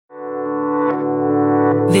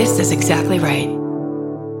This is exactly right.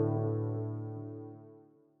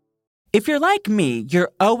 If you're like me,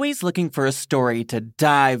 you're always looking for a story to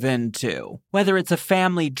dive into. Whether it's a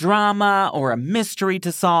family drama or a mystery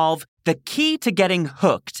to solve, the key to getting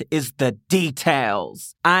hooked is the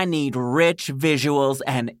details. I need rich visuals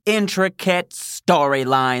and intricate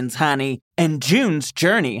storylines, honey. And June's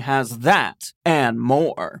Journey has that and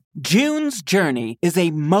more. June's Journey is a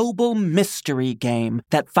mobile mystery game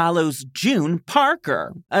that follows June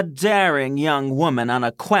Parker, a daring young woman on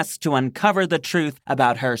a quest to uncover the truth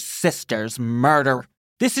about her sister's murder.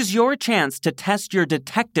 This is your chance to test your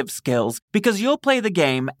detective skills because you'll play the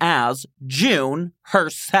game as June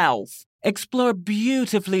herself. Explore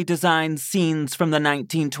beautifully designed scenes from the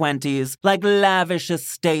 1920s, like lavish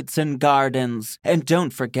estates and gardens. And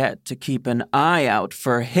don't forget to keep an eye out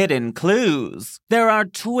for hidden clues. There are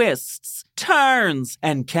twists, turns,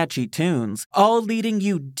 and catchy tunes, all leading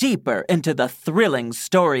you deeper into the thrilling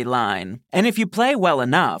storyline. And if you play well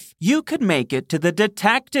enough, you could make it to the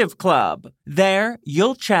Detective Club. There,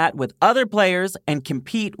 you'll chat with other players and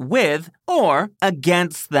compete with or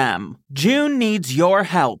against them. June needs your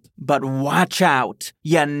help, but watch out.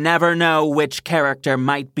 You never know which character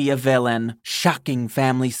might be a villain. Shocking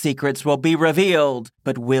family secrets will be revealed,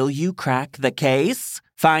 but will you crack the case?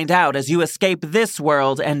 Find out as you escape this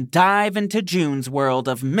world and dive into June's world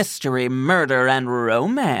of mystery, murder, and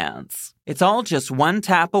romance. It's all just one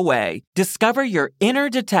tap away. Discover your inner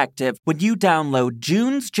detective when you download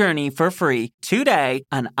June's Journey for free today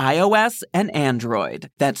on iOS and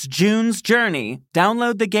Android. That's June's Journey.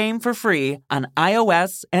 Download the game for free on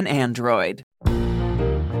iOS and Android.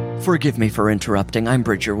 Forgive me for interrupting. I'm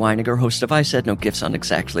Bridger Weiniger, host of I Said No Gifts on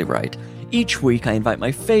Exactly Right. Each week, I invite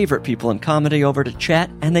my favorite people in comedy over to chat,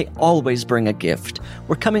 and they always bring a gift.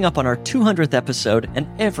 We're coming up on our 200th episode, and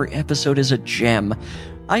every episode is a gem.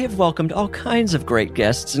 I have welcomed all kinds of great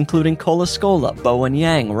guests, including Cola Scola, Bowen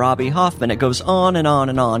Yang, Robbie Hoffman. It goes on and on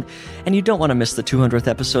and on. And you don't want to miss the 200th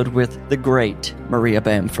episode with the great Maria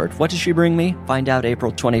Bamford. What does she bring me? Find out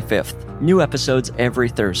April 25th. New episodes every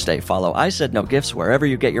Thursday. Follow I Said No Gifts wherever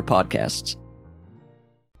you get your podcasts.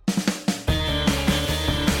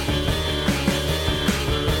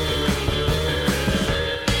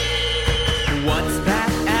 What's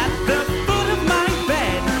that at the foot of my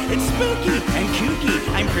bed? It's spooky and kooky.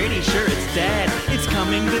 I'm pretty sure it's dead. It's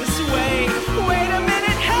coming this way. Wait a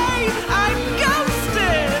minute, hey, I'm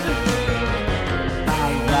ghosted!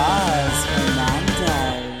 By Roz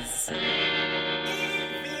Hernandez.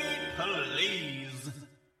 Please.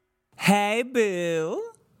 Hey, boo.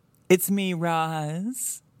 It's me,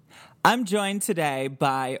 Roz. I'm joined today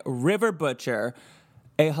by River Butcher,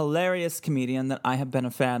 a hilarious comedian that I have been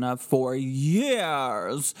a fan of for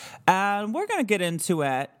years. And we're going to get into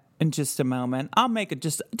it in just a moment. I'll make it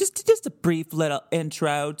just a brief little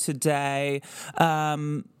intro today.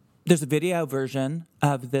 There's a video version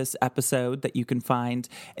of this episode that you can find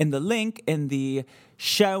in the link in the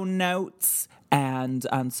show notes and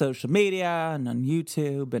on social media and on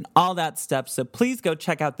YouTube and all that stuff. So please go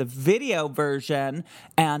check out the video version.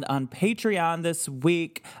 And on Patreon this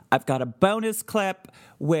week, I've got a bonus clip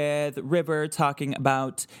with River talking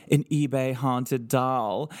about an eBay haunted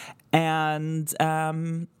doll. And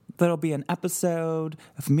there'll be an episode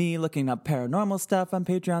of me looking up paranormal stuff on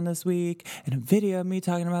Patreon this week and a video of me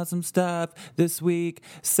talking about some stuff this week.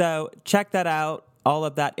 So check that out. All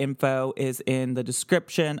of that info is in the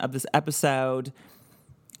description of this episode.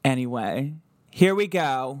 Anyway, here we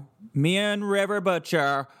go. Me and River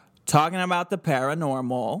Butcher talking about the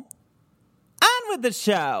paranormal. On with the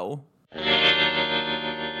show.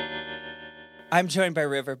 I'm joined by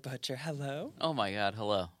River Butcher. Hello. Oh my God,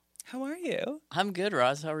 hello. How are you? I'm good,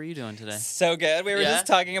 Roz. How are you doing today? So good. We were just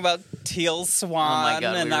talking about Teal Swan. Oh my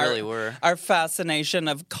God, and we really were. Our fascination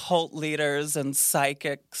of cult leaders and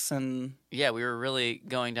psychics and... Yeah, we were really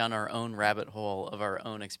going down our own rabbit hole of our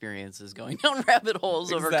own experiences, going down rabbit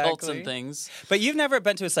holes over cults and things. But you've never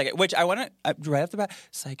been to a psychic, which I want to, right off the bat,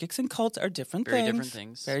 psychics and cults are different Very things. different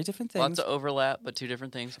things. Very different things. Lots of overlap, but two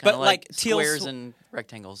different things. Kind But of like Teal squares and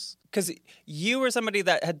rectangles. Because you were somebody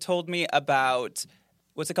that had told me about,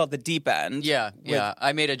 what's it called, the deep end. Yeah.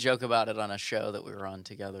 I made a joke about it on a show that we were on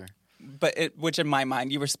together. But which in my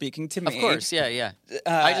mind, you were speaking to me. Of course, yeah.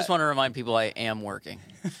 I just want to remind people I am working.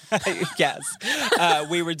 Yes.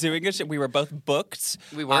 We were doing a show. We were both booked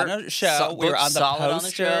on a show. We were on the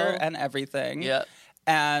poster and everything. Yeah.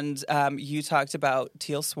 And you talked about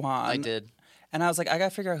Teal Swan. I did. And I was like, I got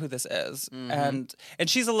to figure out who this is. Mm-hmm. And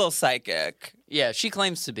she's a little psychic. Yeah, she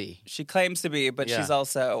claims to be. She claims to be, but she's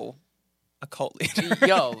also a cult leader.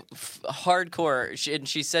 Hardcore.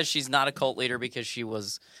 She says she's not a cult leader because she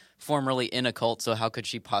was formerly in a cult, so how could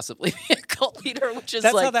she possibly be a cult leader? Which is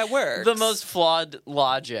That's like how that works. the most flawed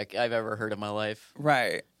logic I've ever heard in my life.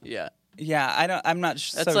 Right. Yeah. Yeah, I'm not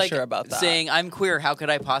That's like sure about that. saying I'm queer, how could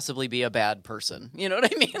I possibly be a bad person? You know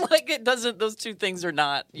what I mean? Like it doesn't. Those two things are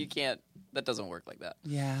not. You can't. That doesn't work like that.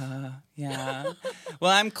 Yeah.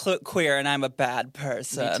 Well, I'm queer and I'm a bad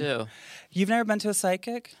person. Me too. You've never been to a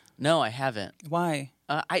psychic? No, I haven't. Why?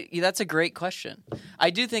 That's a great question.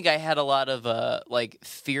 I do think I had a lot of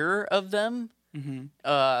fear of them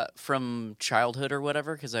from childhood or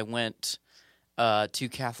whatever because I went to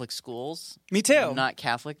Catholic schools. Me too. I'm not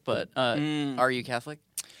Catholic, but are you Catholic?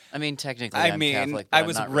 I mean, technically, I'm Catholic. But I I'm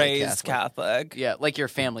was not really raised Catholic. Yeah, like your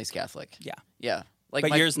family's Catholic. Yeah. Like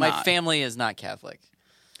but yours my not. family is not Catholic.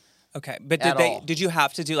 Okay, but did you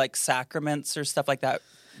have to do like sacraments or stuff like that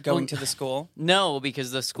going to the school? No,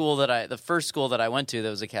 because the first school that I went to that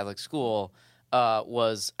was a Catholic school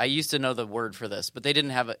was, I used to know the word for this, but they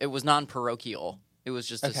didn't have it was non-parochial. It was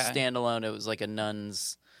just a standalone. It was like a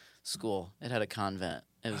nuns school. It had a convent.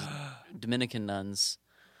 It was Dominican nuns.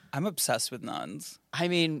 I'm obsessed with nuns. I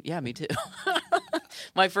mean, yeah, me too.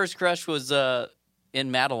 My first crush was in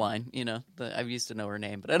Madeline, you know. I used to know her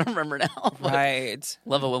name, but I don't remember now. Right.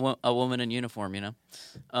 Love a woman in uniform, you know.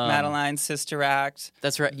 Madeline, Sister Act.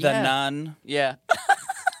 That's right. The Nun. Yeah.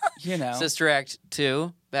 You know. Sister Act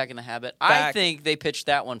 2, Back in the Habit. I think they pitched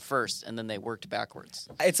that one first, and then they worked backwards.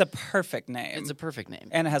 It's a perfect name. It's a perfect name.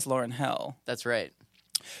 And it has Lauryn Hill. That's right.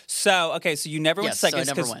 So, okay, so you never went to psychics.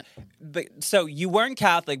 So I never went. So you weren't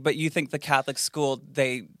Catholic, but you think the Catholic school,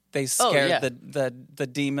 they scared the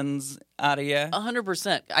demons out of you?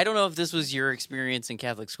 100%. I don't know if this was your experience in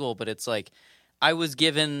Catholic school, but it's like I was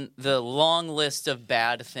given the long list of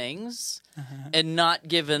bad things and not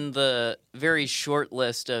given the very short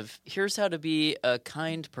list of here's how to be a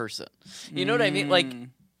kind person. You know what I mean? Like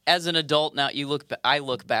as an adult now, I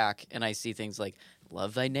look back and I see things like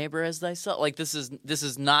love thy neighbor as thyself. Like this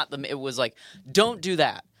is not it was like don't do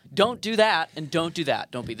that. Don't do that, and don't do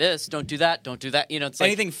that. Don't be this. Don't do that. Don't do that. You know, it's like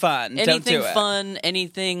anything fun. Anything don't do fun.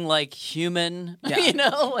 Anything like human. Yeah. You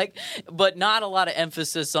know, like, but not a lot of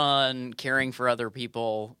emphasis on caring for other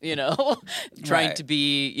people. You know, trying to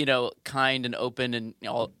be kind and open and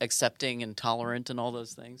accepting and tolerant and all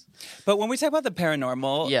those things. But when we talk about the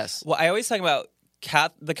paranormal, yes. Well, I always talk about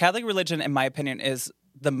the Catholic religion. In my opinion, is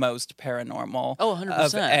the most paranormal 100%.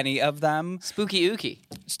 of any of them. Spooky ooky.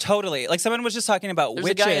 Totally. Like someone was just talking about There's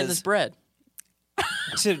witches. a guy in this bread.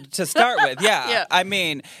 To start with, yeah. Yeah. I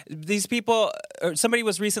mean, these people, or somebody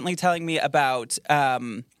was recently telling me about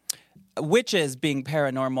witches being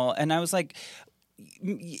paranormal, and I was like,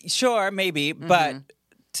 sure, maybe, but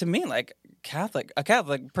to me, like, a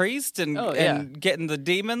Catholic priest and getting the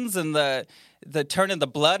demons and the turning the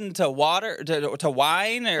blood into water to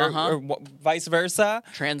wine or vice versa.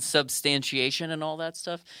 Transubstantiation and all that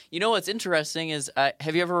stuff. You know what's interesting is,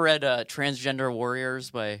 have you ever read Transgender Warriors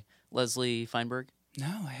by Leslie Feinberg? No,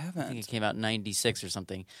 I haven't. I think it came out in 96 or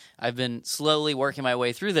something. I've been slowly working my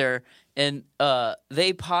way through there, and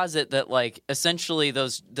they posit that, like, essentially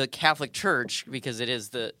the Catholic Church, because it is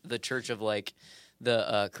the church of, like,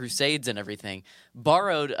 the Crusades and everything,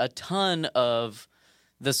 borrowed a ton of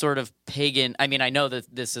the sort of pagan. I mean, I know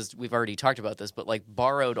that we've already talked about this, but like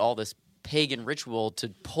borrowed all this pagan ritual to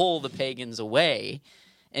pull the pagans away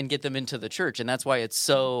and get them into the church, and that's why it's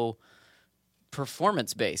so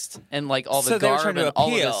performance based and like all the garb and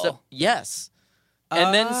all of this stuff. Yes,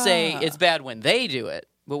 and then say it's bad when they do it,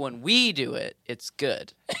 but when we do it, it's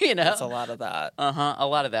good. You know, that's a lot of that. A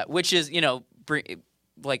lot of that, which is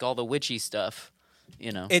like all the witchy stuff.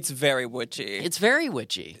 You know, it's very witchy. It's very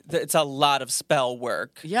witchy. It's a lot of spell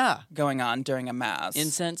work. Yeah, going on during a mass.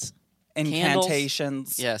 Incense,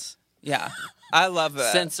 incantations. Candles. Yes. Yeah, I love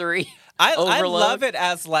it. Sensory. I love it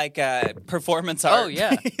as like a performance art. Oh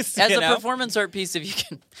yeah, piece, as a performance art piece, if you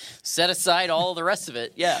can set aside all the rest of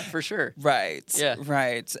it, yeah, for sure. Right. Yeah.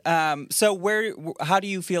 Right. So how do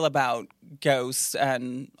you feel about ghosts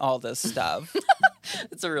and all this stuff?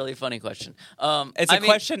 It's a really funny question. It's a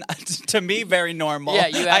question to me very normal. Yeah,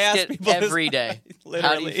 you ask it people every day. Literally.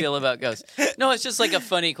 How do you feel about ghosts? No, it's just like a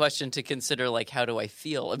funny question to consider. Like, how do I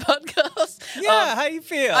feel about ghosts? Yeah, how do you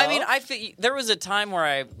feel? I mean, there was a time where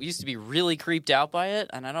I used to be really creeped out by it,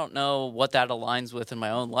 and I don't know what that aligns with in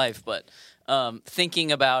my own life. But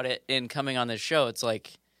thinking about it and coming on this show, it's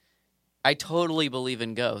like I totally believe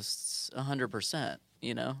in ghosts, 100%.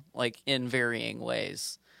 You know, like in varying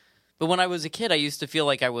ways. But when I was a kid, I used to feel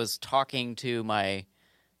like I was talking to my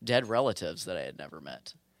dead relatives that I had never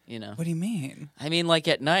met, you know? What do you mean? I mean, like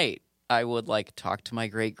at night, I would like talk to my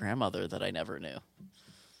great grandmother that I never knew.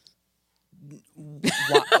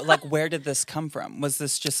 Like, where did this come from? Was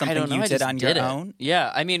this just I something don't know. you I did just on did your it. own?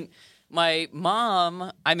 Yeah, I mean, my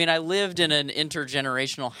mom. I mean, I lived in an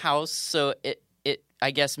intergenerational house, so it I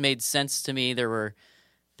guess made sense to me. There were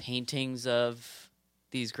paintings of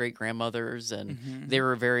these great grandmothers, and they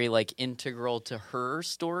were very like integral to her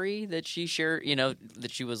story that she shared. You know, that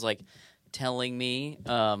she was like telling me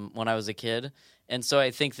when I was a kid, and so I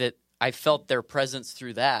think that I felt their presence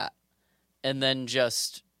through that, and then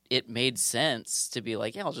just it made sense to be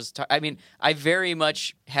like, yeah, I'll just talk. I mean, I very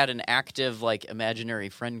much had an active like imaginary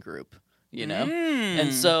friend group, you know,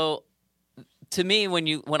 and so to me,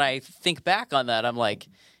 when I think back on that, I'm like,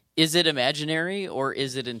 is it imaginary or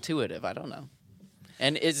is it intuitive? I don't know.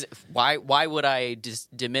 And why would I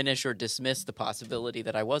diminish or dismiss the possibility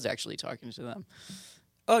that I was actually talking to them?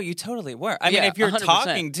 Oh, you totally were. I mean, Yeah, if you're 100%.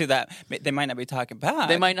 talking to them, they might not be talking back.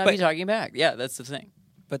 They might not be talking back. Yeah, that's the thing.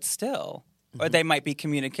 But still. Or they might be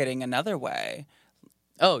communicating another way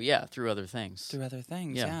Oh, yeah, through other things. through other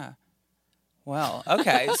things. Yeah. Yeah. Well,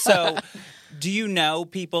 okay. So do you know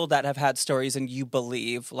people that have had stories and you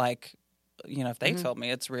believe, like, you know, if they told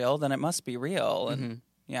me it's real, then it must be real. And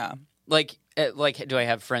yeah. Like, do I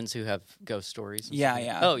have friends who have ghost stories? and Yeah, stuff?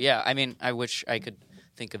 yeah. Oh, yeah. I mean, I wish I could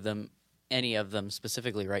think of any of them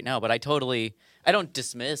specifically right now, but I don't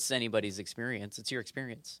dismiss anybody's experience. It's your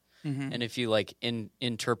experience. And if you like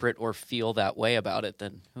interpret or feel that way about it,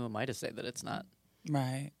 then who am I to say that it's not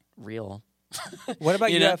Right. real? What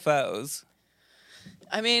about You know? UFOs?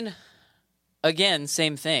 I mean, again,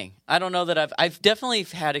 same thing. I don't know that I've definitely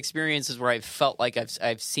had experiences where I've felt like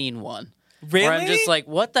I've seen one. Really? Where I'm just like,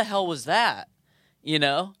 what the hell was that? You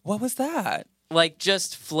know? What was that? Like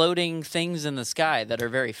just floating things in the sky that are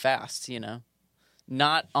very fast, you know?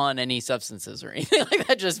 Not on any substances or anything like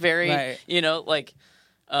that. Just very, Right. you know, like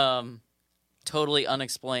totally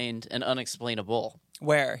unexplained and unexplainable.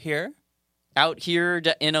 Where? Here? Out here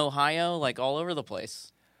in Ohio, like all over the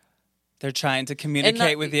place. They're trying to And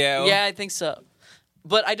communicate with you. Yeah, I think so.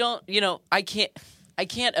 But I don't, you know, I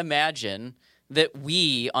can't imagine that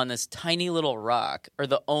we on this tiny little rock are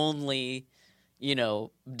the only, you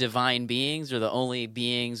know, divine beings or the only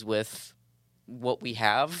beings with what we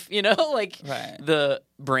have, you know, like Right. the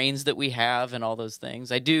brains that we have and all those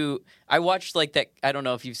things. I watched like that. I don't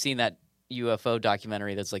know if you've seen that UFO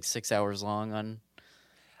documentary that's like 6 hours long on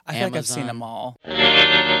I feel like I've seen Amazon. them all.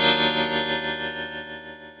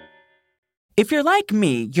 If you're like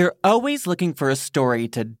me, you're always looking for a story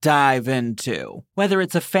to dive into. Whether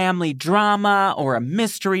it's a family drama or a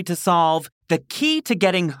mystery to solve, the key to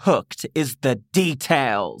getting hooked is the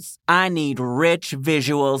details. I need rich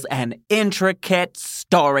visuals and intricate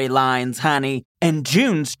storylines, honey. And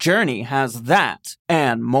June's Journey has that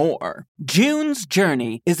and more. June's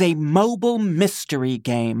Journey is a mobile mystery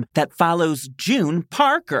game that follows June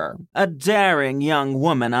Parker, a daring young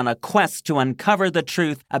woman on a quest to uncover the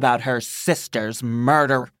truth about her sister's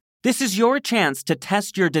murder. This is your chance to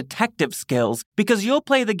test your detective skills because you'll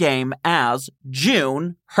play the game as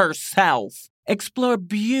June herself. Explore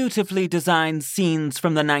beautifully designed scenes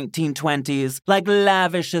from the 1920s, like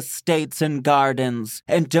lavish estates and gardens.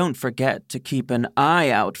 And don't forget to keep an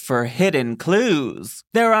eye out for hidden clues.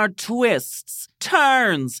 There are twists,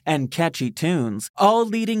 turns, and catchy tunes, all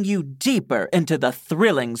leading you deeper into the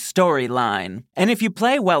thrilling storyline. And if you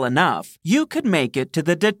play well enough, you could make it to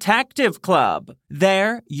the Detective Club.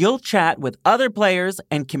 There, you'll chat with other players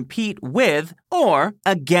and compete with or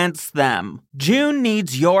against them. June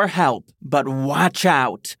needs your help, but watch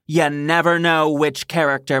out. You never know which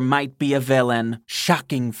character might be a villain.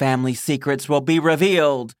 Shocking family secrets will be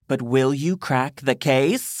revealed, but will you crack the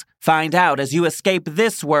case? Find out as you escape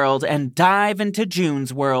this world and dive into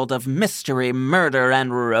June's world of mystery, murder,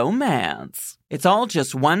 and romance. It's all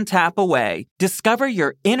just one tap away. Discover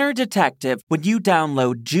your inner detective when you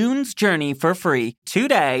download June's Journey for free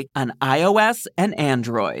today on iOS and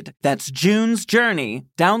Android. That's June's Journey.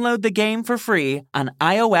 Download the game for free on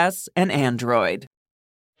iOS and Android.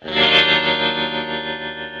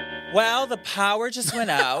 Well, the power just went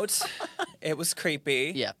out. It was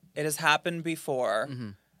creepy. Yeah. It has happened before.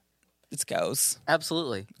 It's ghosts.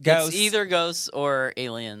 Absolutely. Ghosts. It's either ghosts or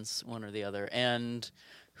aliens, one or the other. And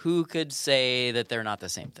who could say that they're not the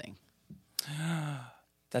same thing?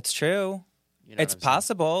 That's true. You know It's what I'm saying?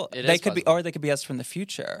 possible. It They is could be, possible. or they could be us from the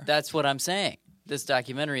future. That's what I'm saying. This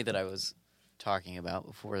documentary that I was talking about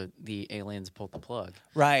before the aliens pulled the plug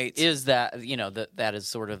Right. is that, you know, that is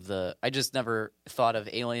sort of I just never thought of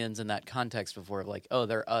aliens in that context before, of like, oh,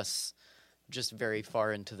 they're us just very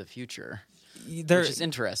far into the future. There, Which is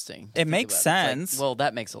interesting. to it think makes about. It's like, sense. well,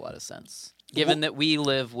 that makes a lot of sense. Given that we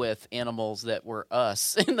live with animals that were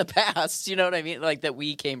us in the past, you know what I mean? Like that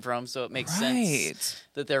we came from, so it makes sense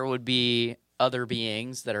that there would be other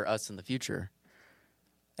beings that are us in the future.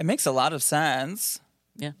 It makes a lot of sense.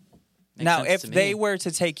 Yeah. Makes Now, sense if to me. they were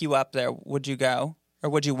to take you up there, would you go? Or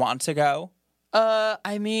would you want to go?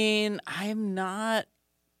 I mean, I'm not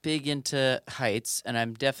big into heights, and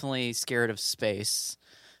I'm definitely scared of space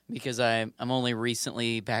because I'm only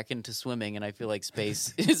recently back into swimming, and I feel like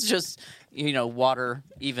space is just, water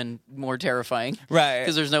even more terrifying. Right.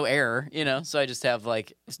 Because there's no air, so I just have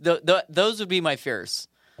like those would be my fears.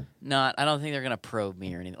 I don't think they're gonna probe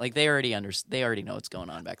me or anything. Like they already know what's going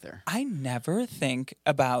on back there. I never think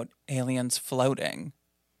about aliens floating.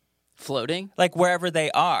 Floating? Like wherever they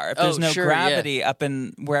are. If there's no sure, gravity up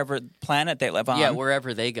in wherever planet they live on. Yeah,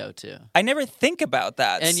 wherever they go to. I never think about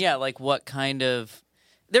that. And yeah, like what kind of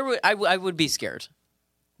I would be scared.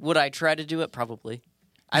 Would I try to do it? Probably.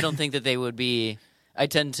 I don't think that they would be. I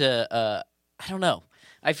tend to. I don't know.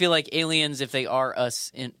 I feel like aliens, if they are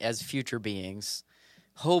us as future beings,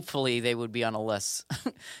 hopefully they would be on a less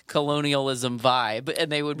colonialism vibe, and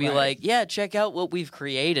they would be like, "Yeah, check out what we've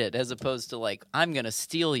created," as opposed to like, "I'm gonna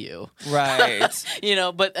steal you." Right.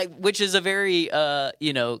 But which is a very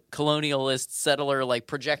colonialist settler like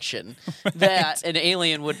projection that an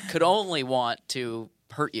alien could only want to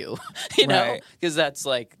hurt you, Right. because that's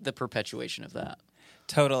like the perpetuation of that.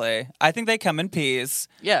 Totally. I think they come in peace.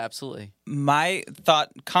 Yeah, absolutely. My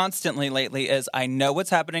thought constantly lately is I know what's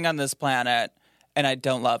happening on this planet and I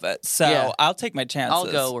don't love it. So Yeah. I'll take my chances.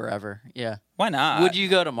 I'll go wherever. Yeah. Why not? Would you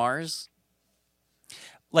go to Mars?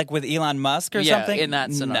 Like with Elon Musk or Yeah, something? in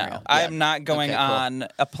that scenario. No. Yeah. I'm not going Okay, cool. on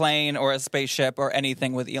a plane or a spaceship or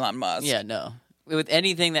anything with Elon Musk. Yeah, no. With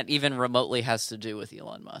anything that even remotely has to do with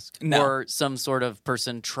Elon Musk. No. Or some sort of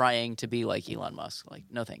person trying to be like Elon Musk. Like,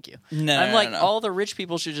 no thank you. No, I'm no, like, no. all the rich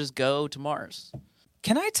people should just go to Mars.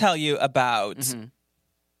 Can I tell you about Mm-hmm.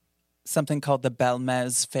 something called the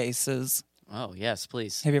Belmez faces? Oh, yes,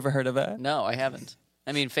 please. Have you ever heard of it? No, I haven't.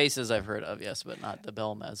 I mean, faces I've heard of, yes, but not the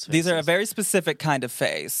Belmez faces. These are a very specific kind of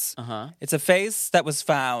face. Uh-huh. It's a face that was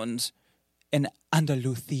found in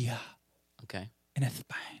Andalusia, Okay. in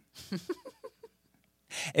Spain.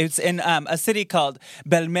 It's in a city called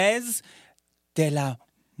Belmez de la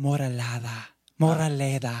Moraleda.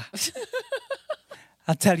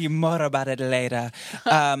 I'll tell you more about it later.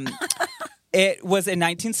 It was in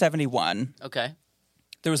 1971. Okay.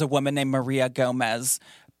 There was a woman named Maria Gomez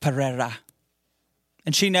Pereira.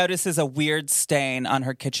 And she notices a weird stain on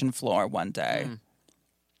her kitchen floor one day.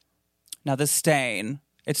 Now, this stain,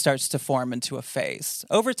 it starts to form into a face.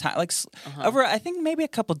 Over time, over, I think, maybe a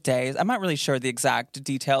couple days. I'm not really sure the exact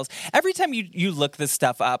details. Every time you look this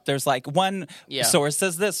stuff up, there's like one source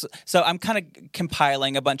says this. So I'm kind of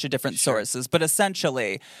compiling a bunch of different sources. But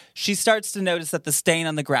essentially, she starts to notice that the stain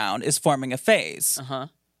on the ground is forming a face. Uh-huh.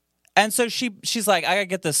 And so she's like, I gotta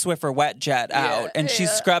get the Swiffer wet jet out. And she's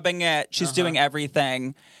scrubbing it. She's doing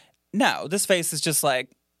everything. No, this face is just like,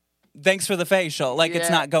 thanks for the facial. Like, it's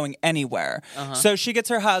not going anywhere. So she gets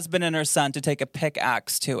her husband and her son to take a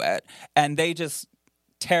pickaxe to it. And they just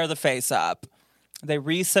tear the face up. They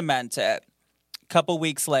re-cement it. A couple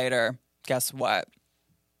weeks later, guess what?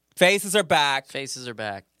 Faces are back. Faces are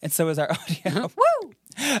back. And so is our audio. Woo!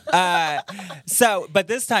 But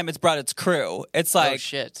this time it's brought its crew. It's like, Oh,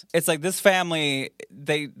 shit. It's like this family,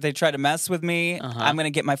 they try to mess with me. I'm going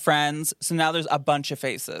to get my friends. So now there's a bunch of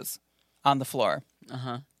faces on the floor.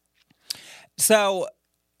 So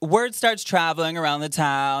word starts traveling around the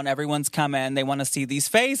town. Everyone's coming. They want to see these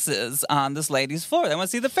faces on this lady's floor. They want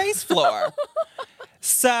to see the face floor.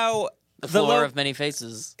 So The floor of many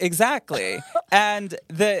faces. Exactly. And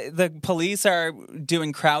the police are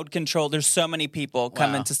doing crowd control. There's so many people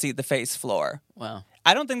coming to see the face floor. Wow.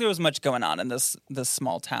 I don't think there was much going on in this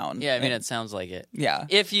small town. Yeah, I mean, it sounds like it. Yeah.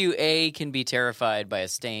 If you, A, can be terrified by a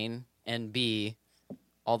stain, and B,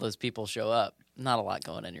 all those people show up, not a lot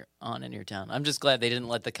going on in your town. I'm just glad they didn't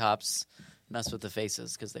let the cops mess with the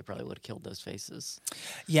faces, because they probably would have killed those faces.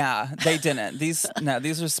 Yeah, they didn't. These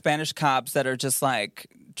are Spanish cops that are just like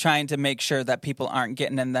trying to make sure that people aren't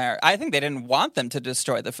getting in there. I think they didn't want them to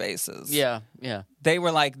destroy the faces. Yeah. They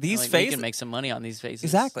were like, these Like, we faces. can make some money on these faces.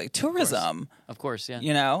 Exactly. Tourism. Of course, yeah.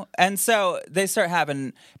 You know? And so they start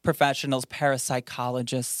having professionals,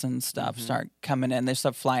 parapsychologists and stuff start coming in. They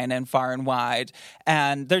start flying in far and wide.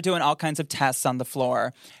 And they're doing all kinds of tests on the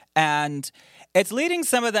floor. And it's leading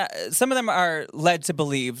some of them are led to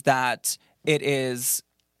believe that it is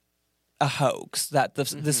a hoax, that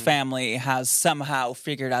this family has somehow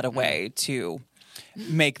figured out a way to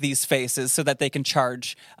make these faces so that they can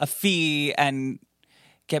charge a fee and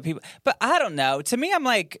get people. But I don't know. To me, I'm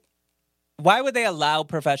like, Why would they allow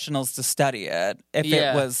professionals to study it if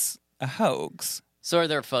Yeah. it was a hoax? So are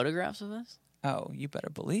there photographs of this? Oh, you better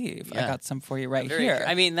believe. I Yeah. got some for you right Very- here.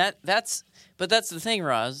 I mean that's the thing,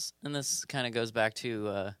 Roz, and this kind of goes back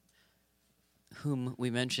to whom we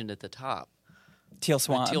mentioned at the top, Teal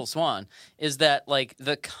Swan. Teal Swan, is that like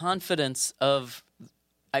the confidence of.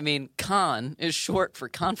 I mean, con is short for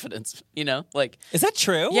confidence, like, Is that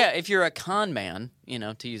true? yeah, if you're a con man,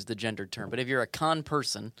 to use the gendered term, but if you're a con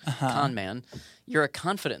person, con man, you're a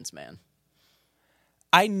confidence man.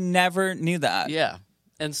 I never knew that. Yeah.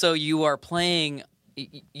 And so you are playing,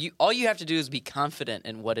 all you have to do is be confident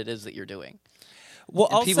in what it is that you're doing. Well,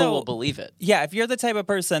 And also, people will believe it. yeah, if you're the type of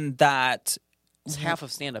person that It's half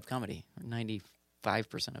of stand-up comedy, or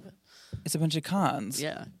 95% of it. it's a bunch of cons.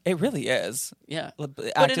 Yeah. It really is. Yeah. But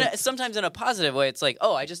But sometimes in a positive way, it's like,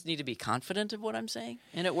 oh, I just need to be confident of what I'm saying,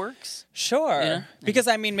 and it works. Sure. Yeah. Because,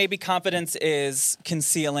 I mean, maybe confidence is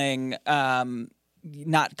concealing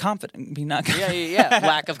not confident. Be not Yeah, yeah, yeah.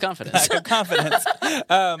 Lack of confidence. lack of confidence.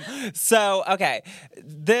 So, okay.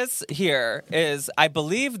 This here is, I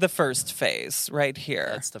believe, the first face right here.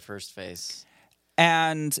 That's the first face.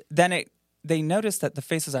 And then they noticed that the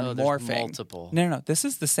faces are Oh, there's morphing. multiple. No. This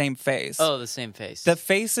is the same face. Oh, the same face. The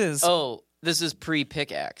faces. Oh, this is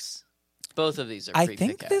pre-pickaxe. Both of these are I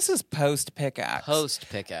pre-pickaxe. think this is post pickaxe.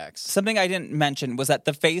 Post-pickaxe. Something I didn't mention was that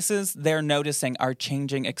the faces they're noticing are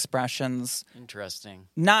changing expressions, Interesting.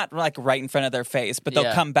 not like right in front of their face, but they'll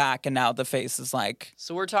Yeah. come back and now the face is like,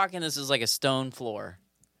 So we're talking this is like a stone floor.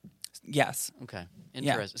 yes. Okay.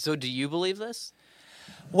 Interesting. So do you believe this?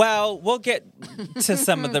 Well, we'll get to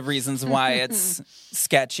some of the reasons why it's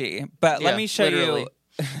sketchy, but let Yeah, me show literally.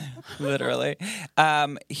 you. Literally.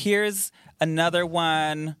 Here's another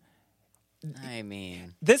one. I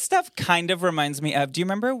mean, This stuff kind of reminds me of, do you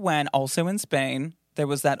remember when also in Spain there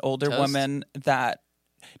was that older Toast? woman that,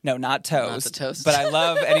 no, not Toast. Toast. But I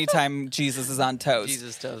love anytime Jesus is on Toast.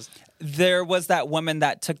 Jesus toast. There was that woman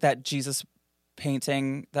that took that Jesus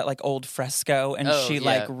painting, that like old fresco, and Oh, she yeah,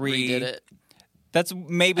 like redid it. That's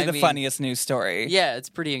maybe I the mean- funniest news story. Yeah, it's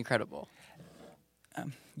pretty incredible.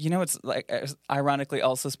 You know, it's like ironically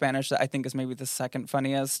also Spanish that I think is maybe the second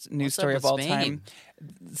funniest news What's up story with of all Spain?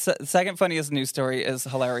 time. Second funniest news story is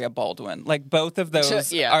Hilaria Baldwin. Like both of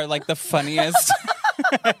those Yeah. are like the funniest.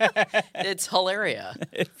 It's hilarious.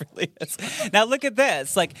 It really is. Now look at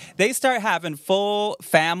this. Like they start having full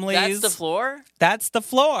families. That's the floor? That's the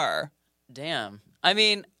floor. Damn. I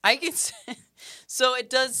mean, I can say, so it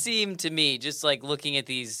does seem to me, just like looking at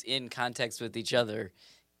these in context with each other,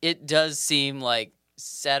 it does seem like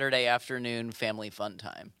Saturday afternoon family fun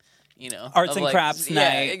time. Arts of and like, crafts yeah,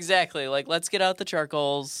 night. exactly. Like, let's get out the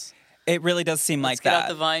charcoals. It really does seem Let's like get that. out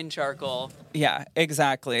the vine charcoal. Yeah,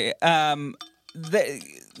 exactly.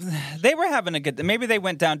 They were having a good. Maybe they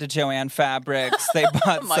went down to Joanne Fabrics. They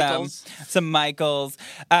bought Michaels. some Michaels.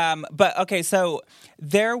 But okay, so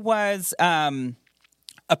there was a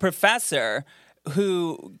professor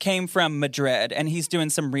who came from Madrid, and he's doing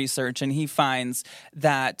some research, and he finds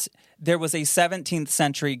that there was a 17th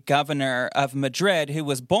century governor of Madrid who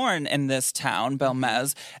was born in this town,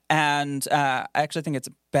 Belmez, and I actually think it's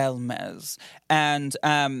Belmez, and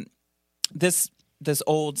this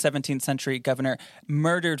old 17th century governor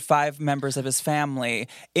murdered 5 members of his family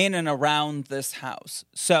in and around this house.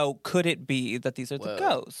 So could it be that these are the Whoa.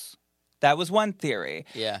 ghosts? That was one theory.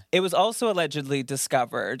 Yeah. It was also allegedly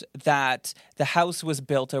discovered that the house was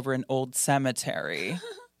built over an old cemetery.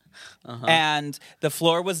 And the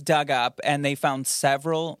floor was dug up, and they found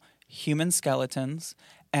several human skeletons,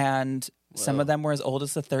 and some of them were as old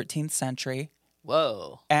as the 13th century.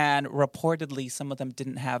 Whoa. And reportedly, some of them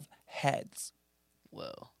didn't have heads.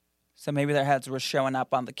 Whoa. So maybe their heads were showing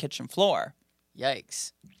up on the kitchen floor.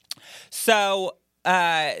 Yikes. So,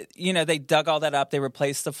 they dug all that up. They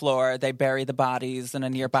replaced the floor. They buried the bodies in a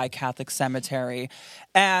nearby Catholic cemetery.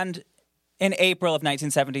 And in April of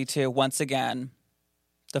 1972, once again,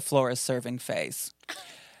 the floor is serving face.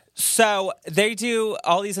 So they do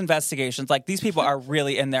all these investigations. Like, these people are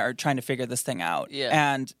really in there trying to figure this thing out.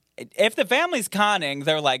 Yeah. And if the family's conning,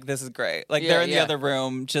 they're like, this is great. Like, they're in the yeah. other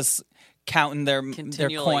room just counting their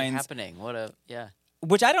Continually coins. happening. Yeah.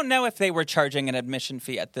 Which I don't know if they were charging an admission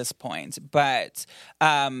fee at this point, but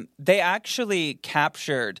they actually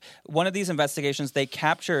captured one of these investigations. They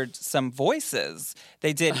captured some voices.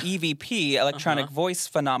 They did EVP, electronic voice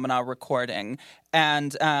phenomena recording,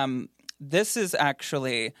 and this is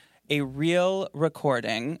actually a real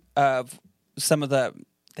recording of some of the,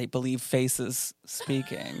 they believe, faces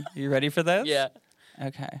speaking. You ready for this? Yeah.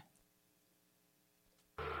 Okay.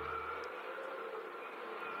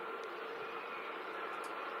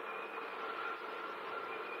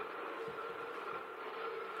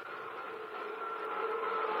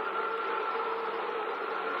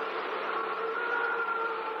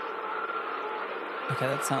 Okay,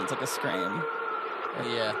 that sounds like a scream.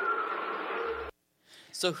 Yeah.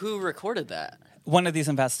 So who recorded that? One of these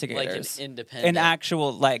Like investigators. an independent. An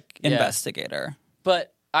actual, Yeah. investigator.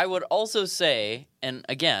 But I would also say, and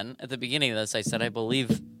again, at the beginning of this, I said I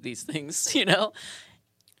believe these things,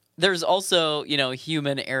 There's also,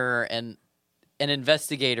 human error, and an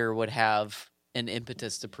investigator would have an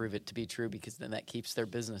impetus to prove it to be true because then that keeps their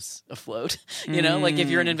business afloat. Like if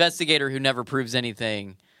you're an investigator who never proves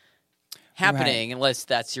anything happening, unless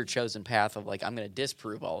that's your chosen path of like, I'm going to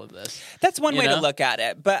disprove all of this. That's one way to look at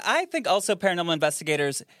it. But I think also paranormal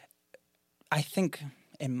investigators,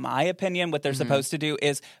 in my opinion, what they're supposed to do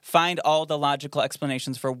is find all the logical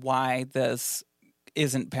explanations for why this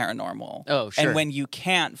isn't paranormal. Oh, sure. And when you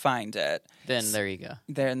can't find it, Then there you go.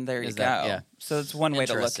 then there you Is go. that- yeah. So it's one way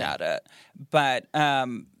to look Interesting. at it. But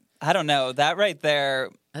I don't know. That right there,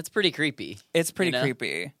 That's pretty creepy. it's pretty You know?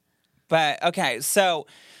 creepy. But okay, so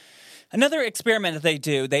another experiment that they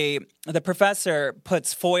do, the professor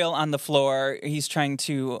puts foil on the floor. He's trying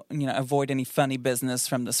to, avoid any funny business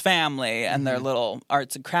from this family and their little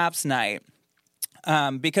arts and crafts night.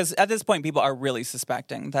 Because at this point, people are really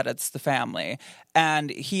suspecting that it's the family. And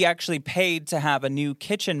he actually paid to have a new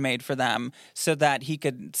kitchen made for them so that he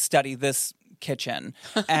could study this kitchen.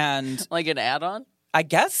 And Like an add-on? I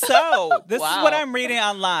guess so. This is Wow. what I'm reading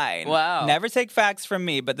online. Wow. Never take facts from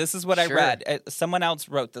me, but this is what Sure. I read. Someone else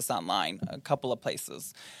wrote this online, a couple of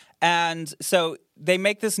places. And so they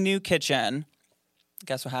make this new kitchen.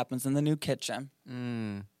 Guess what happens in the new kitchen?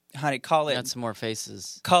 Honey, call Got some more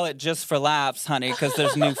faces. it just for laughs, honey, because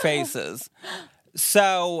there's new faces.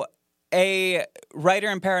 So a writer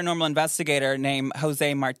and paranormal investigator named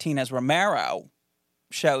Jose Martinez Romero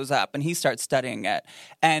shows up and he starts studying it.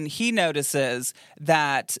 And he notices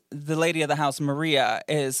that the lady of the house, Maria,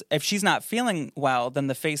 if she's not feeling well, then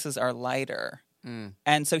the faces are lighter.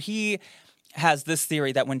 And so he has this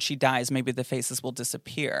theory that when she dies, maybe the faces will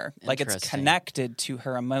disappear. Like it's Interesting. connected to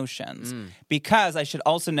her emotions. Because I should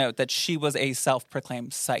also note that she was a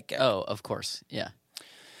self-proclaimed psychic. Oh, of course. Yeah.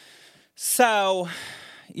 So,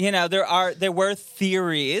 there were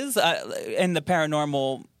theories in the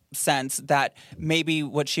paranormal sense that maybe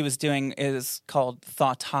what she was doing is called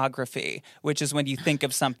thoughtography, which is when you think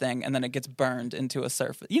of something and then it gets burned into a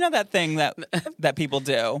surface. You know that thing that people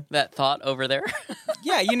do? That thought over there.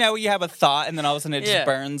 Yeah, you have a thought and then all of a sudden it just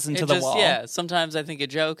burns into the wall. Yeah, sometimes I think of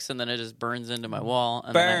jokes and then it just burns into my wall.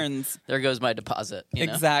 And then Burns. there goes my deposit.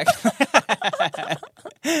 Exactly.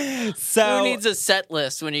 So Who needs a set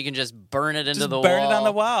list when you can just burn it into just the wall? burn it on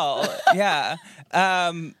the wall. Yeah.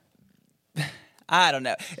 I don't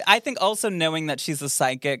know. I think also knowing that she's a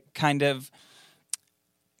psychic kind of.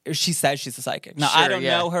 She says she's a psychic. Now, I Sure, don't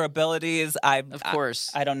yeah. know her abilities. Of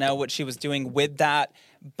course. I don't know what she was doing with that.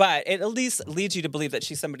 But it at least leads you to believe that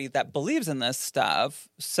she's somebody that believes in this stuff.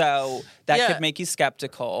 So that Yeah. could make you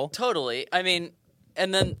skeptical. Totally. I mean,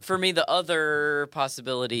 and then for me, the other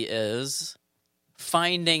possibility is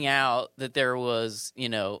finding out that there was,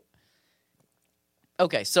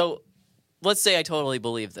 Okay, so let's say I totally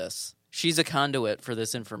believe this. She's a conduit for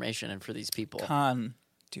this information and for these people.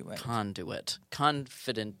 Conduit.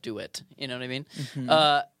 Confident do it. You know what I mean?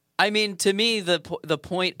 Mm-hmm. I mean, to me, the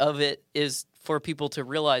point of it is for people to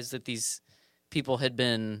realize that these people had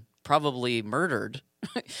been probably murdered,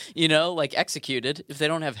 like executed if they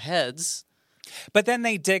don't have heads. But then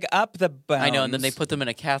they dig up the bones. I know, and then they put them in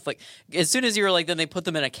a Catholic. As soon as you were like, then they put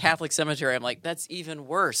them in a Catholic cemetery. I'm like, that's even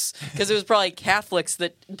worse because it was probably Catholics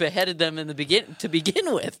that beheaded them to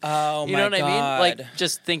begin with. Oh, you know my what I mean? God. Like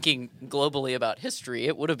just thinking globally about history,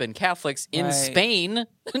 it would have been Catholics in Right. Spain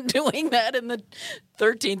doing that in the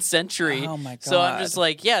 13th century. Oh, my So I'm God. just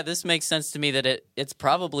like, yeah, this makes sense to me that it's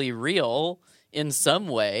probably real in some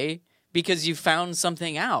way because you found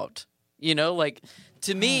something out.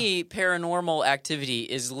 To me, paranormal activity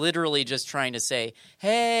is literally just trying to say,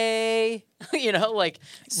 hey, something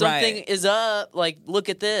Right. is up. Like, look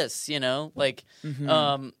at this,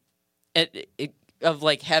 Mm-hmm. of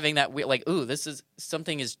like having that weird, like, ooh,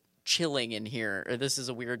 something is chilling in here, or this is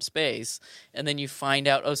a weird space. And then you find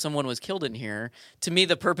out, oh, someone was killed in here. To me,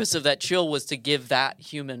 the purpose of that chill was to give that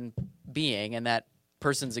human being and that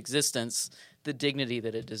person's existence the dignity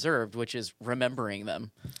that it deserved, which is remembering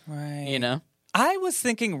them, Right. I was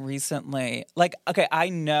thinking recently, okay, I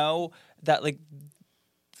know that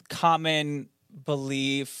common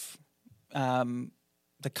belief,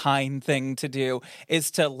 the kind thing to do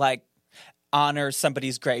is to honor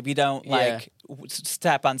somebody's grave. You don't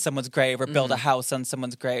step on someone's grave or build a house on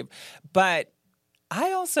someone's grave. But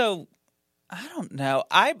I also I don't know.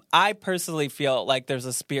 I personally feel like there's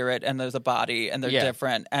a spirit and there's a body and they're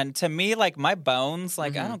different. And to me, like my bones,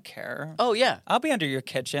 like I don't care. Oh yeah, I'll be under your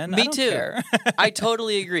kitchen. me I don't too. care. I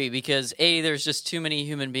totally agree because there's just too many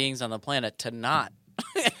human beings on the planet to not.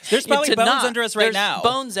 There's probably to bones not. under us right There's now.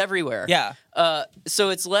 Bones everywhere. Yeah. So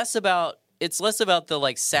it's less about the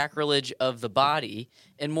like sacrilege of the body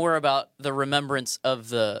and more about the remembrance of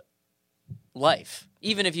the life.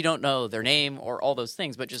 Even if you don't know their name or all those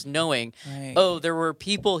things, but just knowing, oh, there were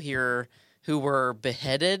people here who were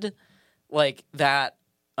beheaded, like that.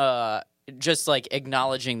 Just like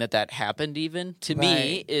acknowledging that happened, even to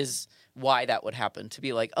me, is why that would happen. To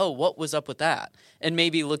be like, oh, what was up with that, and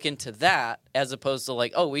maybe look into that as opposed to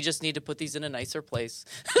like, oh, we just need to put these in a nicer place.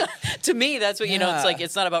 To me, that's what It's like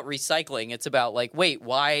it's not about recycling. It's about like, wait,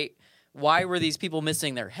 why were these people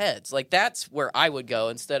missing their heads? Like that's where I would go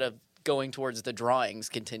instead of going towards the drawings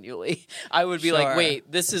continually. I would be like,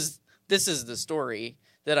 wait, this is the story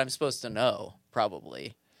that I'm supposed to know,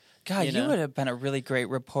 probably. God, you would have been a really great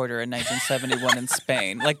reporter in 1971 in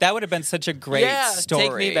Spain. Like that would have been such a great story.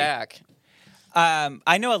 Take me back.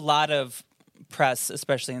 I know a lot of press,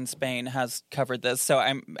 especially in Spain, has covered this. So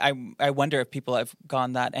I wonder if people have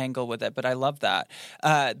gone that angle with it. But I love that.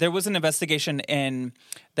 There was an investigation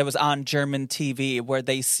that was on German TV where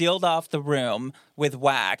they sealed off the room with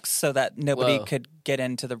wax so that nobody could get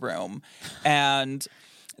into the room, and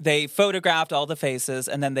they photographed all the faces,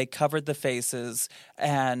 and then they covered the faces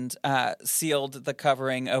and sealed the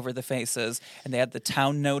covering over the faces. And they had the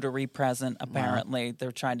town notary present, apparently.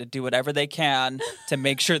 They're trying to do whatever they can to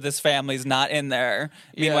make sure this family's not in there.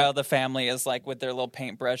 Meanwhile, the family is like with their little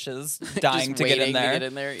paintbrushes dying to get in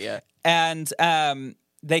there. Yeah. And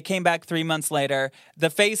they came back 3 months later. The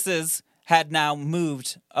faces had now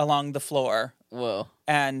moved along the floor. Whoa.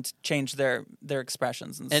 And changed their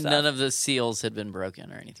expressions and stuff. And none of the seals had been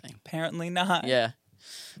broken or anything. Apparently not. Yeah.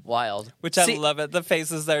 Wild. Which I love it. The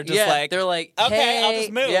faces, they're just like... they're like, okay, hey. I'll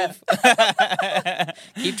just move. Yeah.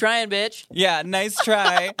 Keep trying, bitch. Yeah, nice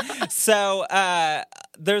try. So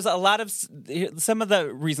there's a lot of... Some of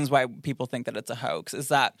the reasons why people think that it's a hoax is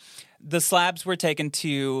that the slabs were taken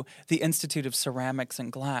to the Institute of Ceramics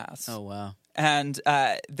and Glass. Oh, wow. And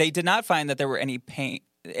they did not find that there were any paint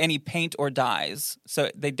or dyes.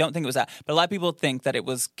 So they don't think it was that. But a lot of people think that it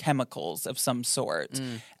was chemicals of some sort.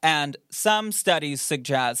 And some studies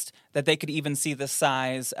suggest that they could even see the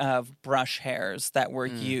size of brush hairs that were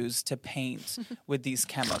used to paint with these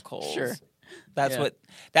chemicals. Sure. That's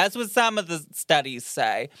what some of the studies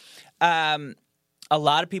say. A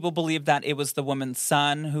lot of people believe that it was the woman's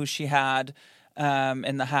son who she had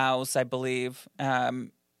in the house, I believe.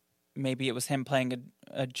 Maybe it was him playing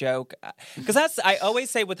a joke. Because I always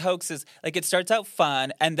say with hoaxes, like it starts out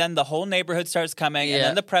fun, and then the whole neighborhood starts coming, and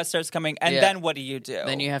then the press starts coming, and then what do?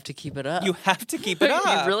 Then you have to keep it up. You have to keep it up.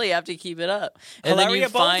 You really have to keep it up. And Hilaria then you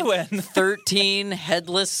Baldwin. find 13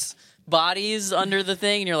 headless bodies under the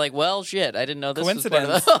thing, and you're like, well, shit, I didn't know this was part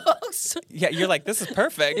of the hoax. Yeah, you're like, this is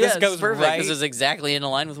perfect. Yeah, this goes perfect. right. This is exactly in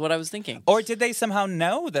line with what I was thinking. Or did they somehow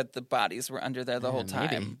know that the bodies were under there the whole time?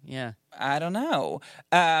 Maybe. Yeah. I don't know.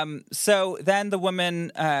 So then the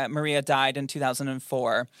woman, Maria, died in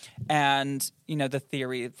 2004. And, the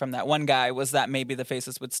theory from that one guy was that maybe the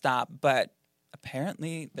faces would stop. But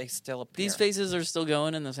apparently they still appear. These faces are still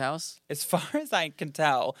going in this house? As far as I can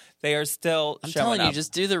tell, they are still I'm showing telling up. you,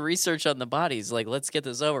 just do the research on the bodies. Like, let's get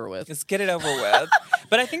this over with. Let's get it over with.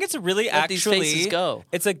 But I think it's really Let these faces go.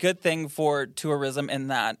 It's a good thing for tourism in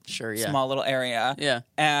that small little area. Yeah.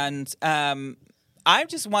 And I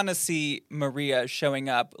just want to see Maria showing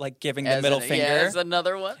up, like giving the middle finger. Yeah, as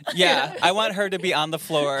another one. Yeah, I want her to be on the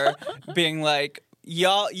floor, being like, you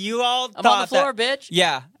all thought I'm on the floor, that... bitch.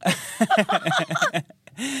 Yeah.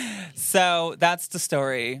 So that's the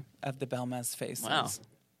story of the Belmez faces. Wow.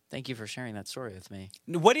 Thank you for sharing that story with me.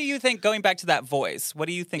 What do you think, going back to that voice, what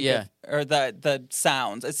do you think or the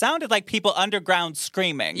sounds? It sounded like people underground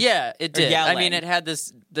screaming. Yeah, it did. Yelling. I mean, it had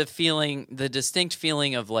the distinct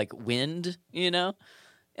feeling of like wind, and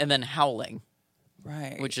then howling.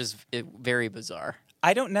 Right. Which is very bizarre.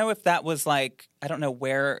 I don't know if that was I don't know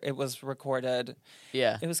where it was recorded.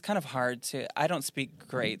 Yeah. It was kind of hard I don't speak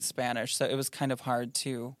great Spanish, so it was kind of hard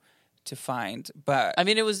to find. But I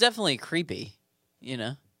mean, it was definitely creepy,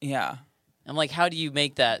 Yeah. I'm like, how do you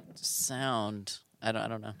make that sound? I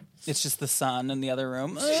don't know. It's just the sun in the other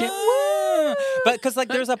room. But because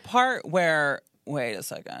there's a part where, wait a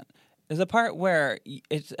second. There's a part where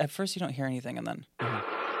at first you don't hear anything, and then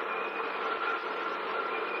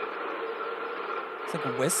it's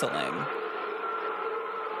like whistling.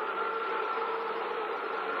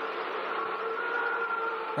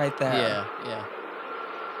 Right there. Yeah.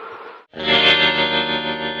 Can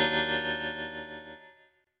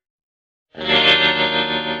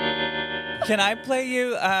I play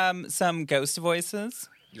you some ghost voices?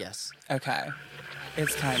 Yes. Okay.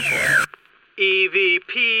 It's time for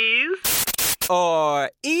EVPs or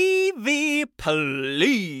EV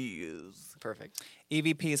Please. Perfect.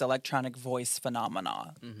 EVP is electronic voice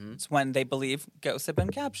phenomena. Mm-hmm. It's when they believe ghosts have been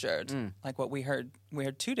captured. Like what we heard. We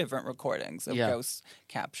heard 2 different recordings of ghosts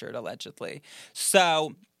captured, allegedly.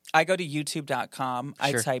 So I go to youtube.com.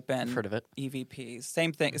 Sure. I type in I've heard of it. EVPs.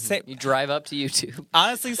 Same thing. You drive up to YouTube.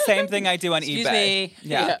 Honestly, same thing I do on Excuse eBay. me.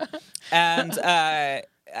 Yeah. And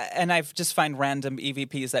I've just find random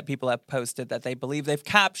EVPs that people have posted that they believe they've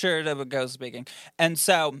captured of a ghost speaking. And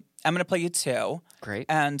so I'm going to play you 2. Great.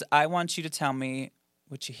 And I want you to tell me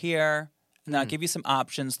what you hear. And then I'll give you some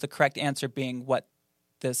options. The correct answer being what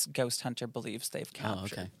this ghost hunter believes they've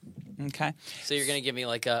captured. Oh, okay. Okay. So you're going to give me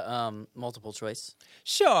like a multiple choice?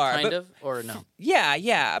 Sure. Kind of? Or no?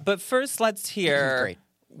 Yeah. But first, let's hear Great.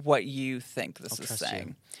 what you think this I'll is trust saying.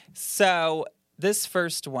 you. So this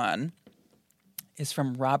first one is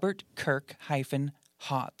from Robert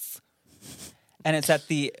Kirk-Hotz. And it's at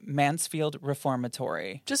the Mansfield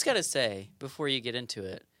Reformatory. Just got to say, before you get into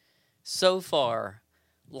it, so far,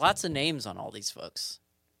 lots of names on all these folks.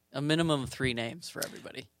 A minimum of 3 names for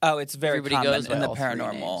everybody. Oh, it's very Everybody common goes by in the all 3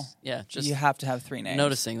 paranormal. names. Yeah, just You have to have 3 names.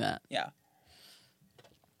 noticing that. Yeah.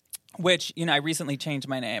 Which, I recently changed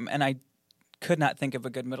my name, and I could not think of a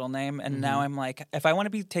good middle name. And now I'm like, if I want to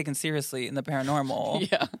be taken seriously in the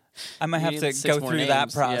paranormal, Yeah. I might have You to need 6 go more through that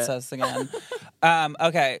names, yeah. process again.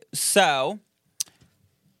 Okay, so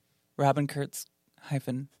Robin Kurt-Hotz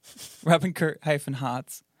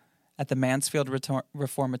at the Mansfield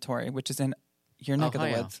Reformatory, which is in your neck of the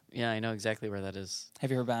woods. Yeah, I know exactly where that is. Have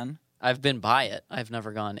you ever been? I've been by it. I've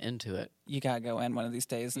never gone into it. You gotta go in one of these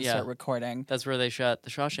days and Yeah. start recording. That's where they shot The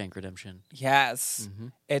Shawshank Redemption. Yes.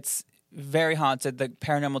 It's very haunted. The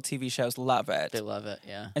paranormal TV shows love it. They love it,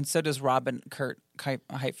 yeah. And so does Robin Kurt-Hotz.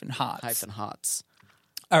 Hyphen Hots.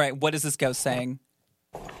 All right, what is this ghost saying?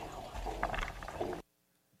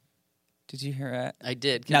 Did you hear it? I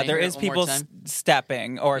did. Can Now, I there hear is it one more people time?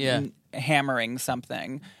 stepping or Yeah. hammering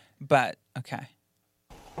something, but okay.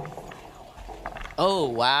 Oh,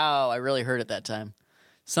 wow. I really heard it that time.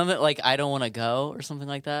 Something like, I don't want to go or something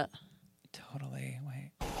like that. Totally.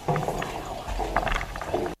 Wait.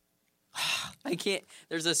 I can't.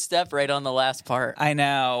 There's a step right on the last part. I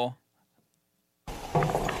know.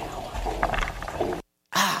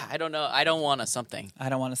 I don't know. I don't want a something. I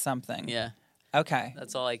don't want a something. Yeah. Okay.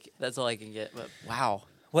 That's all I can get. But wow.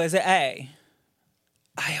 What is it? A.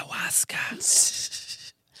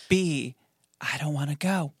 Ayahuasca. B. I don't want to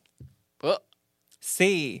go. Oh,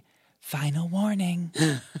 C. Final warning.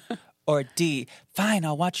 Or D. Fine,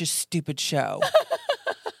 I'll watch your stupid show.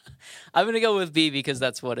 I'm going to go with B because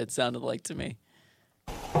that's what it sounded like to me.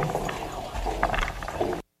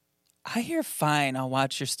 I hear fine, I'll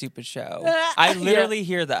watch your stupid show. I literally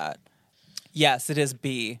hear that. Yes, it is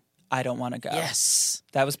B. I don't want to go. Yes.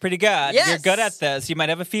 That was pretty good. Yes. You're good at this. You might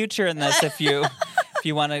have a future in this if you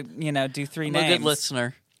want to, do 3 I'm names. a good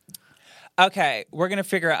listener. Okay, we're going to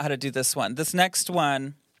figure out how to do this one. This next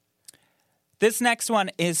one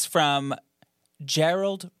is from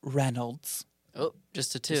Gerald Reynolds. Oh,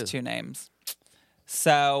 just a 2. Just 2 names.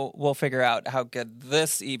 So we'll figure out how good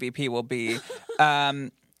this EVP will be.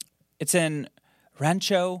 It's in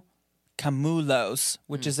Rancho Camulos,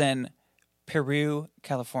 which is in Peru,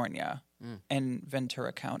 California, in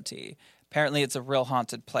Ventura County. Apparently, it's a real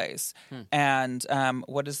haunted place. And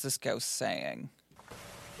what is this ghost saying?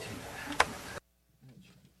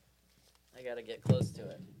 I got to get close to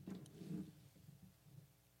it.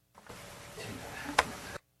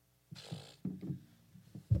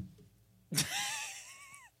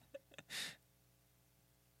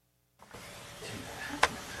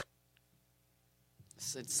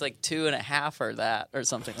 It's like 2.5 or that or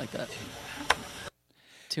something like that.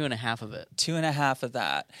 2.5 of it. 2.5 of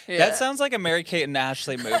that. Yeah. That sounds like a Mary Kate and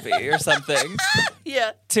Ashley movie or something.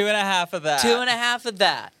 Yeah. 2.5 of that. 2.5 of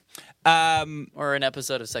that. Um, Or an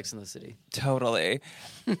episode of Sex and the City. totally.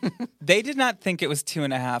 They did not think it was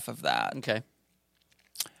 2.5 of that. Okay.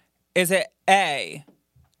 Is it A,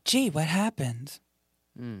 gee, what happened?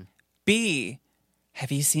 B,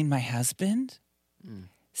 have you seen my husband?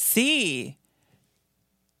 C,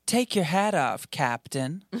 take your hat off,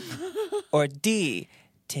 Captain. Or D,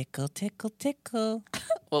 tickle, tickle, tickle.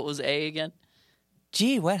 What was A again?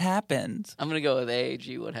 Gee, what happened? I'm going to go with A.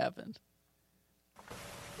 G, what happened?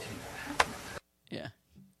 Yeah.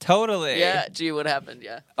 Totally. Yeah, G, what happened?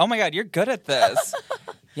 Yeah. Oh my God, you're good at this.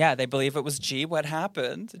 Yeah, they believe it was Gee, what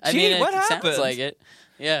happened? Gee, I mean, what it happened? sounds like it.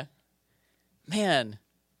 Yeah. man,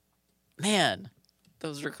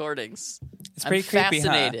 those recordings. It's pretty I'm creepy,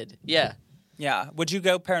 huh? fascinated. Yeah. Yeah. Would you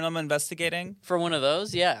go paranormal investigating? For one of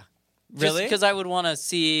those, yeah. Really? Because I would want to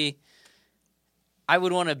see. I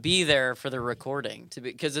would want to be there for the recording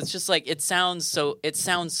because it's just like it sounds so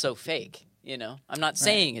fake. You know, I'm not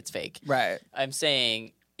saying it's fake. Right. I'm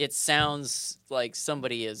saying it sounds like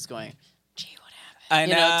somebody is going, "Gee, what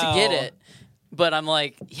happened?" I know. To get it. But I'm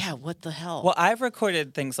like, yeah, what the hell? Well, I've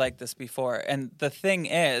recorded things like this before, and the thing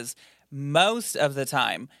is, most of the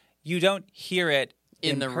time, you don't hear it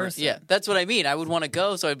in the person. Yeah, that's what I mean. I would want to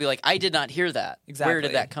go, so I'd be like, I did not hear that. Exactly. Where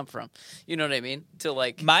did that come from? You know what I mean? To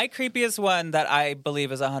like My creepiest one that I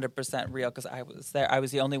believe is 100% real because I was there. I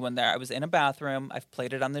was the only one there. I was in a bathroom. I've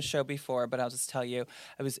played it on this show before, but I'll just tell you,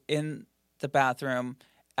 I was in the bathroom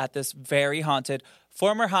at this very haunted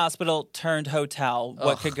former hospital turned hotel.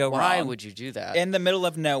 What could go wrong? Why would you do that? In the middle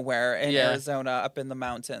of nowhere in Arizona, up in the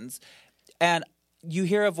mountains, and you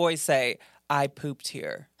hear a voice say, "I pooped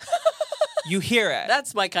here." You hear it.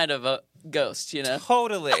 That's my kind of a ghost, you know.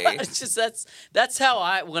 Totally. It's just that's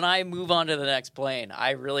how when I move on to the next plane,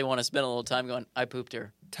 I really want to spend a little time going, I pooped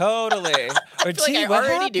here. Totally. Or Like I what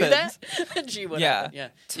already do happened? that. Gee, what Yeah, happened? Yeah.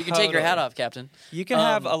 You can take your hat totally. off, Captain. You can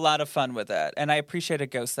have a lot of fun with it, and I appreciate a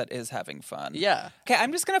ghost that is having fun. Yeah. Okay,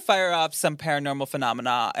 I'm just gonna fire off some paranormal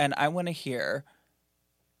phenomena, and I want to hear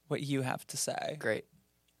what you have to say. Great.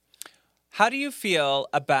 How do you feel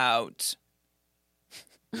about?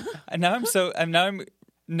 And now I'm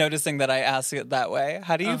noticing that I ask it that way.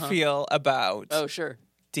 How do you feel about Oh, sure.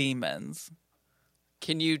 demons?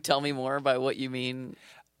 Can you tell me more about what you mean?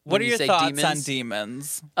 What when are you your say thoughts on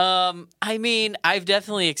demons? demons? I mean, I've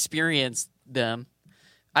definitely experienced them.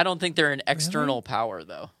 I don't think they're an external power,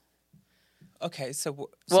 though. Okay, so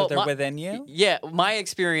Well, they're within you? Yeah, my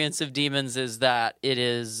experience of demons is that it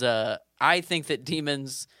is. I think that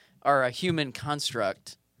demons are a human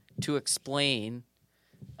construct to explain.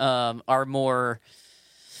 Are more.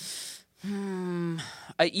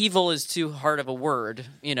 Evil is too hard of a word,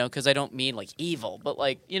 you know, because I don't mean like evil, but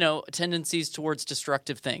like, you know, tendencies towards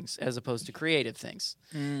destructive things as opposed to creative things.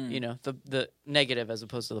 You know, the negative as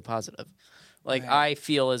opposed to the positive. Like I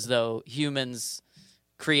feel as though humans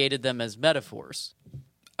created them as metaphors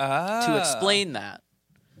to explain that.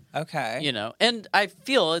 Okay. You know, and I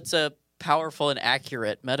feel it's a powerful and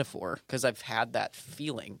accurate metaphor because I've had that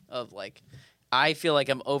feeling of like, I feel like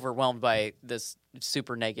I'm overwhelmed by this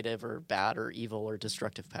super negative or bad or evil or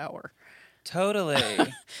destructive power. Totally.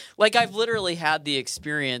 Like I've literally had the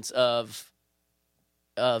experience of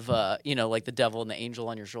you know, like the devil and the angel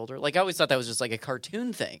on your shoulder. Like I always thought that was just like a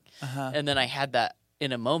cartoon thing. And then I had that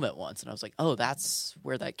in a moment once and I was like, oh, that's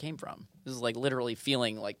where that came from. This is like literally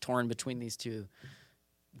feeling like torn between these two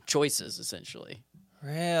choices essentially.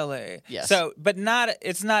 Really? Yes. So, but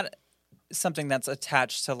it's not something that's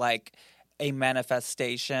attached to like a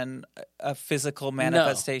manifestation, a physical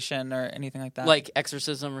manifestation or anything like that? Like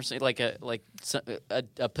exorcism or like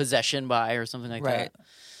a possession by or something like Right. that.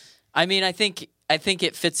 I mean, I think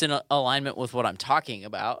it fits in alignment with what I'm talking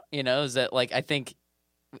about, you know, is that like I think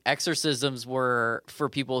exorcisms were for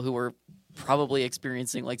people who were probably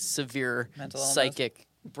experiencing like severe Mental illness. psychic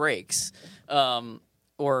breaks,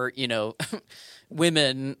 or, you know,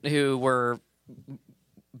 women who were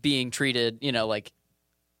being treated, you know, like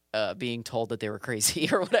being told that they were crazy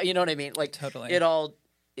or whatever, you know what I mean? Like Totally.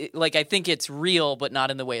 like I think it's real, but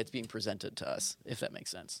not in the way it's being presented to us, if that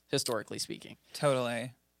makes sense, historically speaking.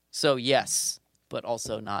 Totally. So yes, but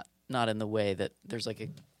also not in the way that there's like a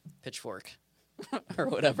pitchfork or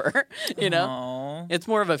whatever, you know? Aw. It's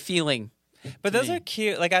more of a feeling. But those are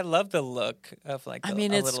cute. Like, I love the look of like I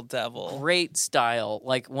mean, a it's little devil. Great style.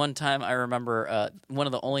 Like one time I remember one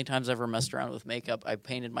of the only times I ever messed around with makeup, I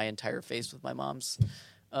painted my entire face with my mom's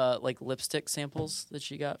like lipstick samples that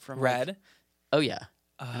she got from like- Red. oh yeah.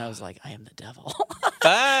 And I was like, I am the devil.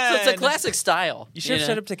 Fun. So it's a classic style. You should have know?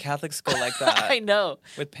 showed up to Catholic school like that. I know.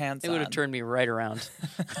 With pants It would have on. turned me right around.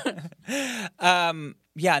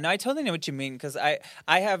 Yeah, no, I totally know what you mean because I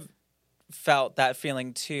have felt that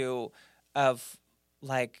feeling too of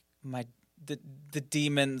like the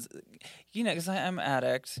demons, you know, because I'm an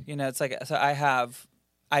addict, you know, it's like, so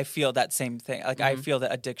I feel that same thing. Like I feel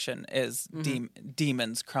that addiction is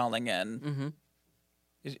demons crawling in.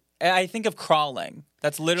 I think of crawling.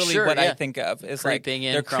 That's literally Sure, what I yeah. think of. Is Creeping like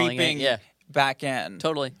in, they're crawling in, creeping yeah. back in.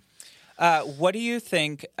 Totally. What do you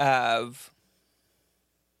think of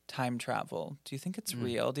time travel? Do you think it's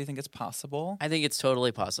real? Do you think it's possible? I think it's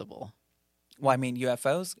totally possible. Well, I mean,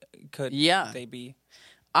 UFOs could. Yeah. They be.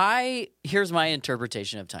 Here's my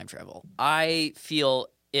interpretation of time travel. I feel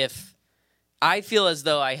as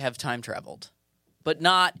though I have time traveled. but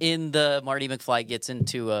not in the Marty McFly gets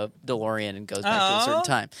into a DeLorean and goes back to a certain Oh.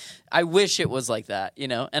 time. I wish it was like that,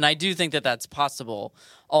 and I do think that that's possible,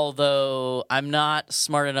 although I'm not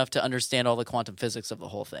smart enough to understand all the quantum physics of the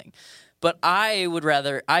whole thing. But I would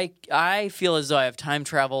rather I feel as though I have time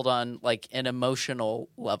traveled on like an emotional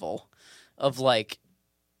level of like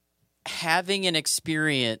having an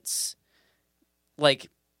experience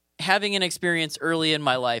early in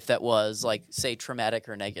my life that was like, say, traumatic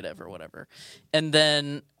or negative or whatever. And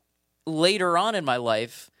then later on in my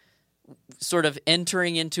life, sort of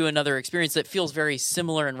entering into another experience that feels very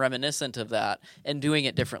similar and reminiscent of that and doing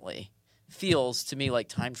it differently feels to me like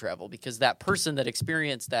time travel, because that person that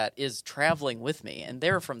experienced that is traveling with me and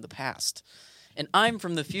they're from the past and I'm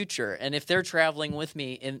from the future. And if they're traveling with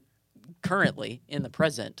me currently in the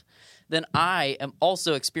present, then I am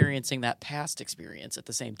also experiencing that past experience at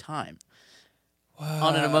the same time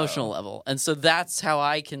on an emotional level. And so that's how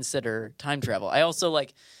I consider time travel. I also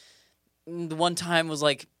like the one time was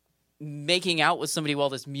like making out with somebody while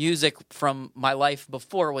this music from my life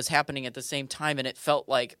before was happening at the same time. And it felt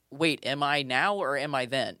like, wait, am I now or am I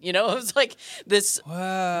then? It was like this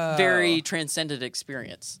very transcendent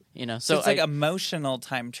experience, So it's like emotional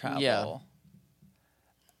time travel. Yeah.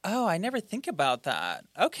 Oh, I never think about that.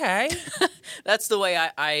 Okay. That's the way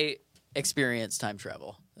I experience time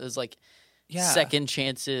travel. There's like second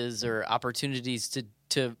chances or opportunities to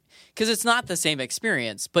because it's not the same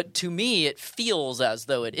experience, but to me it feels as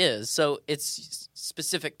though it is. So it's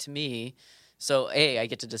specific to me. So A, I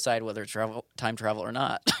get to decide whether it's time travel or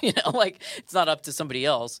not. Like it's not up to somebody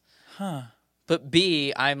else. Huh. But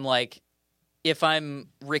B, I'm like, if I'm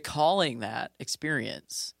recalling that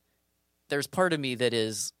experience, there's part of me that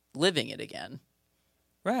is living it again.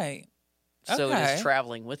 Right. So it Okay. is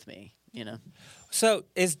traveling with me, So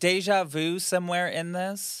is deja vu somewhere in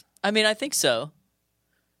this? I mean, I think so.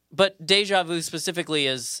 But deja vu specifically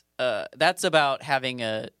is that's about having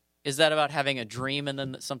is that about having a dream and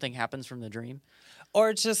then something happens from the dream? Or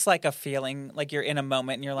it's just like a feeling, like you're in a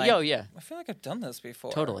moment and you're like, Oh, yeah. I feel like I've done this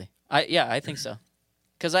before. Totally. I think so.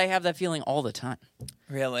 Because I have that feeling all the time.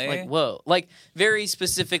 Really? Like, whoa. Like, very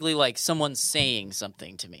specifically, like, someone saying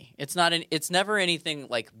something to me. It's never anything,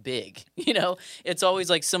 like, big, It's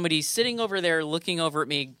always, like, somebody sitting over there looking over at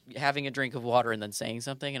me, having a drink of water, and then saying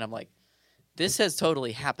something, and I'm like, this has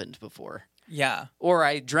totally happened before. Yeah. Or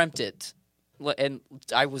I dreamt it, and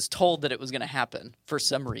I was told that it was going to happen for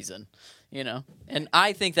some reason, And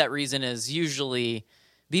I think that reason is usually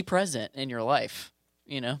be present in your life.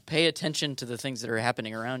 Pay attention to the things that are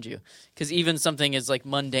happening around you. Because even something as like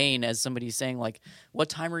mundane as somebody saying like, what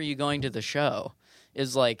time are you going to the show?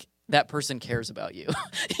 Is like, that person cares about you.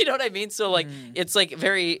 You know what I mean? So like, it's like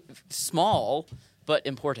very small, but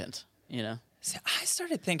important, See, I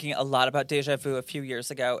started thinking a lot about deja vu a few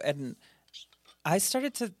years ago, and I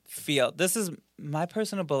started to feel, this is my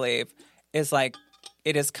personal belief, is like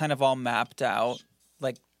it is kind of all mapped out.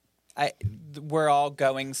 Like we're all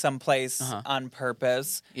going someplace on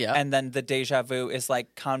purpose. Yeah. And then the deja vu is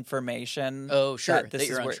like confirmation. Oh, sure, this that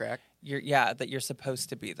you're is on where track. That you're supposed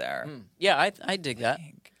to be there. Yeah, I dig that.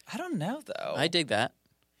 I don't know, though. I dig that.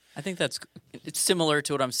 I think it's similar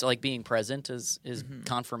to what I'm like being present is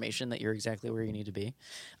confirmation that you're exactly where you need to be.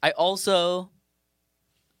 I also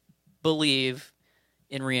believe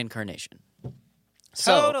in reincarnation.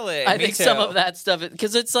 So Totally, I me think some too. of that stuff,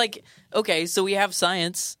 because it's like, okay, so we have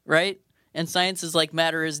science, right? And science is like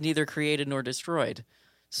matter is neither created nor destroyed.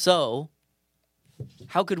 So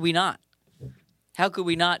how could we not? How could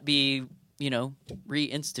we not be,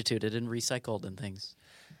 reinstituted and recycled and things?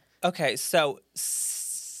 Okay, so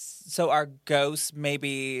are ghosts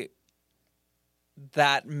maybe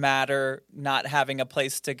that matter not having a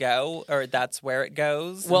place to go, or that's where it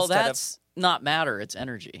goes? Well, instead that's not matter; it's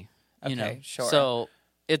energy. Okay, sure. So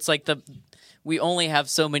it's like we only have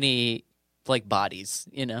so many like bodies,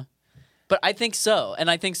 But I think so, and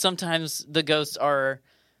I think sometimes the ghosts are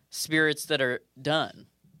spirits that are done,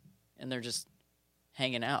 and they're just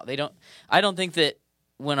hanging out. I don't think that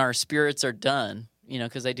when our spirits are done,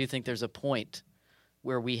 because I do think there's a point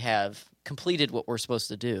where we have completed what we're supposed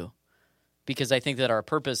to do, because I think that our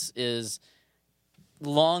purpose is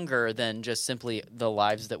longer than just simply the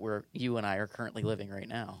lives that you and I are currently living right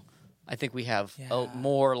now. I think we have a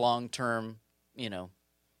more long-term,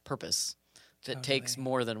 purpose that takes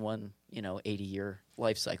more than one, 80-year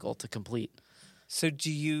life cycle to complete. So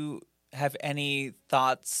do you have any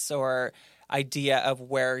thoughts or idea of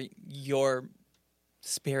where your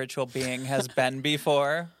spiritual being has been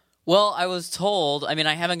before? Well, I was told, I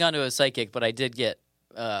haven't gone to a psychic, but I did get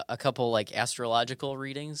a couple like astrological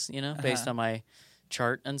readings, based on my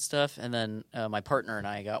chart and stuff, and then my partner and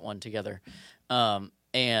I got one together,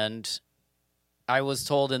 and I was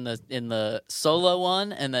told in the solo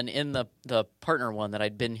one and then in the partner one that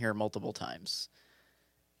I'd been here multiple times,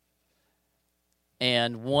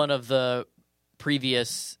 and one of the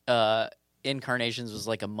previous incarnations was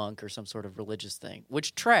like a monk or some sort of religious thing,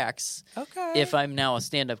 which tracks. Okay. If I'm now a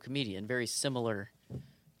stand-up comedian, very similar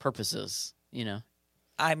purposes, you know.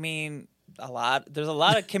 I mean, there's a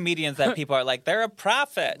lot of comedians that people are like, they're a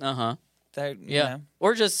prophet. Uh-huh. They're, Yeah. know.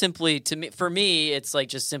 Or just simply for me, it's like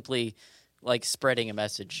just simply like spreading a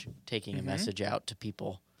message, taking a message out to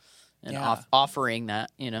people and offering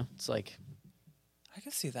that, you know. It's like I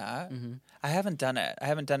can see that. I haven't done it. I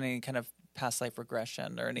haven't done any kind of past life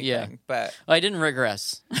regression or anything, but I didn't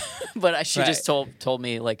regress, but she Right. just told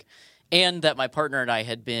me like, and that my partner and I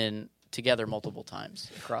had been together multiple times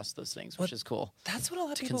across those things, which is cool. that's what a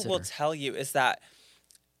lot of people consider. will tell you is that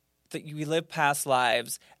we live past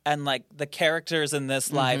lives and like the characters in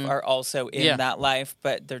this life are also in that life,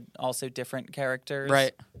 but they're also different characters.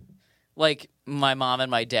 Right. Like my mom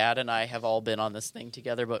and my dad and I have all been on this thing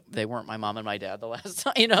together, but they weren't my mom and my dad the last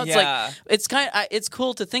time. You know, it's like it's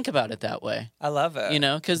cool to think about it that way. I love it. You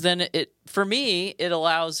know, because then for me, it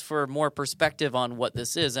allows for more perspective on what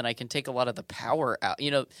this is, and I can take a lot of the power out.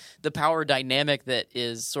 You know, the power dynamic that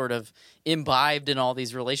is sort of imbibed in all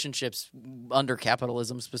these relationships under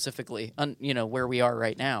capitalism specifically, you know, where we are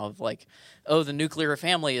right now of like, oh, the nuclear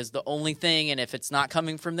family is the only thing, and if it's not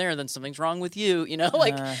coming from there, then something's wrong with you. You know,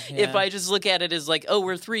 like if I just look at it as like, oh,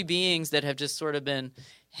 we're three beings that have just sort of been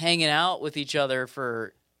hanging out with each other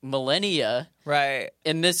for millennia, Right.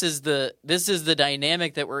 and this is the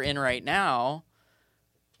dynamic that we're in right now.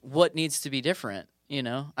 What needs to be different? You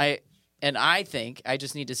know, I think I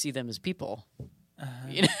just need to see them as people.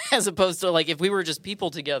 You know, as opposed to like if we were just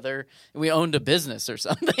people together and we owned a business or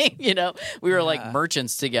something, you know, we were like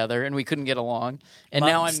merchants together and we couldn't get along, and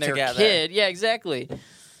now Monks I'm their together. kid. Yeah, exactly.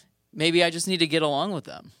 Maybe I just need to get along with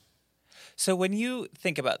them. So when you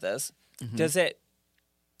think about this, does it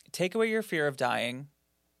take away your fear of dying?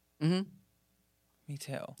 Mm-hmm. Me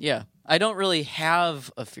too. Yeah, I don't really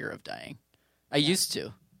have a fear of dying. I used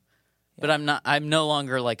to, but I'm not. I'm no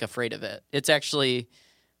longer like afraid of it. It's actually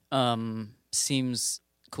seems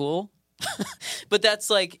cool, but that's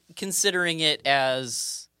like considering it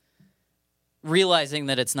as realizing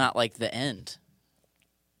that it's not like the end.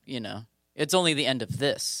 You know, it's only the end of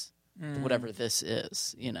this, whatever this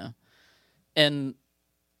is. You know, and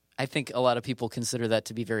I think a lot of people consider that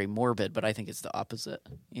to be very morbid, but I think it's the opposite.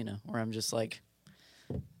 You know, where I'm just like,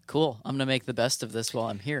 cool, I'm going to make the best of this while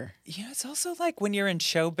I'm here. You know, it's also like when you're in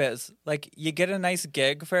showbiz, like you get a nice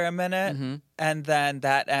gig for a minute and then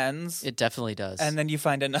that ends. It definitely does. And then you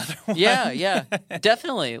find another one. Yeah,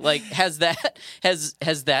 definitely. Like, has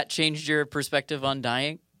that changed your perspective on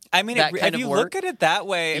dying? I mean, that if kind of you work? look at it that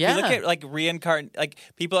way, if you look Yeah. at like like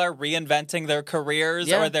people are reinventing their careers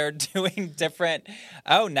Yeah. or they're doing different,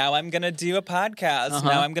 now I'm going to do a podcast.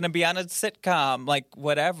 Now I'm going to be on a sitcom, like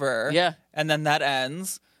whatever. Yeah. And then that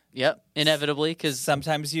ends. Yep, inevitably, because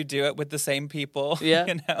Sometimes you do it with the same people. Yeah.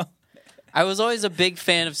 You know? I was always a big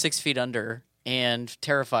fan of 6 Feet Under and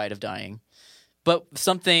terrified of dying. But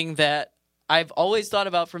something that I've always thought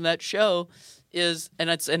about from that show is, and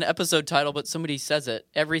it's an episode title, but somebody says it,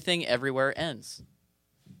 everything everywhere ends.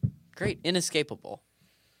 Great, inescapable.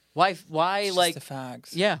 Why It's like just the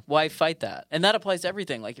facts. yeah, why fight that? And that applies to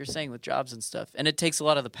everything, like you're saying with jobs and stuff. And it takes a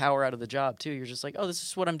lot of the power out of the job too. You're just like, oh, this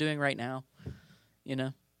is what I'm doing right now. You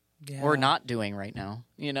know? Yeah. Or not doing right now,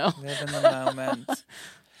 you know? Live in the moment.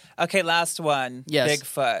 Okay, last one. Yes.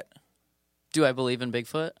 Bigfoot. Do I believe in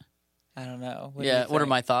Bigfoot? I don't know. What do Yeah, you what are think?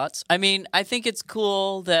 my thoughts? I mean, I think it's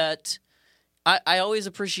cool that I always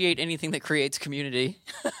appreciate anything that creates community.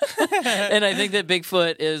 And I think that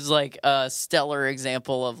Bigfoot is like a stellar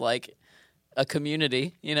example of like a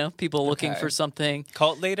community, you know, people looking Okay. for something.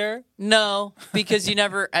 Cult leader? No, because you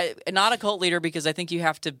never, not a cult leader, because I think you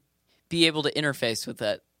have to be able to interface with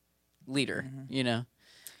that leader, you know?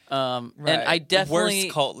 And I definitely.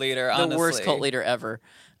 Worst cult leader, the honestly. worst cult leader ever.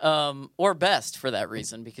 Or best for that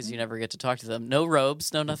reason, because you never get to talk to them. No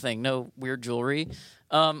robes, no nothing, no weird jewelry.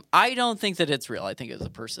 I don't think that it's real. I think it was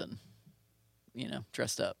a person, you know,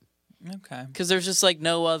 dressed up. Okay. Because there's just like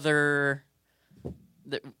no other.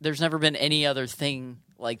 There's never been any other thing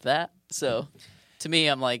like that. So to me,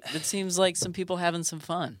 I'm like, it seems like some people having some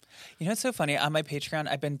fun. You know what's so funny? On my Patreon,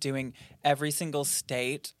 I've been doing every single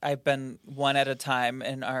state. I've been one at a time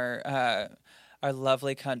in our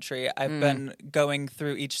lovely country. I've been going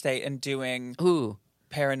through each state and doing Ooh,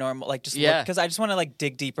 paranormal, like just Yeah. because I just want to like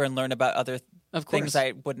dig deeper and learn about other Of things course.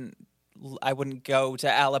 I wouldn't I wouldn't go to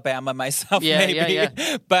Alabama myself, Yeah, maybe.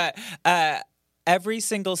 yeah. But every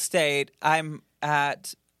single state I'm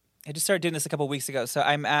at, I just started doing this a couple weeks ago. So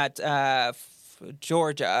I'm at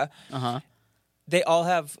Georgia. They all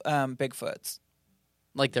have Bigfoots.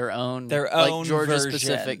 Like their own Like Georgia version.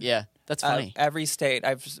 specific. Yeah, that's funny. Every state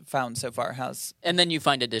I've found so far has. And then you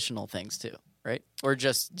find additional things too, right? Or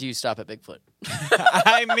just do you stop at Bigfoot?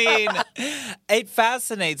 I mean, it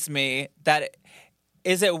fascinates me that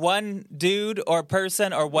is it one dude or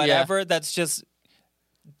person or whatever that's just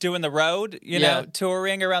doing the road, you know,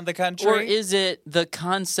 touring around the country? Or is it the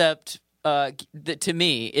concept, to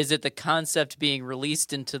me, is it the concept being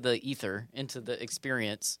released into the ether, into the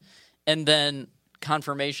experience, and then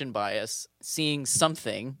confirmation bias, seeing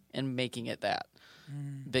something and making it that?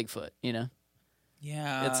 Bigfoot, you know?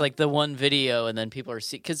 Yeah. It's like the one video and then people are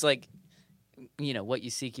because like, you know, what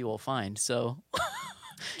you seek you will find. So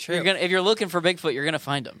True. if you're looking for Bigfoot, you're going to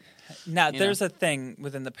find him. Now, there's a thing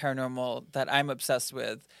within the paranormal that I'm obsessed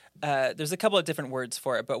with. There's a couple of different words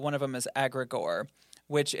for it, but one of them is egregore,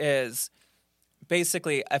 which is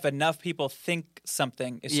basically if enough people think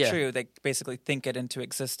something is true, they basically think it into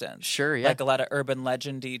existence. Sure, yeah. Like a lot of urban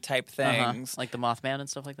legendy type things. Like the Mothman and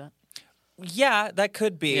stuff like that? Yeah, that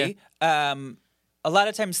could be. A lot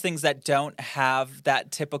of times things that don't have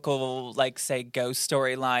that typical, like, say, ghost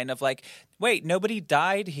storyline of like, wait, nobody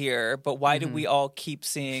died here, but why do we all keep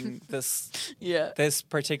seeing this this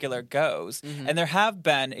particular ghost? And there have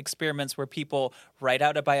been experiments where people write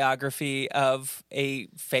out a biography of a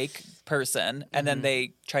fake person and then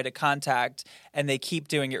they try to contact and they keep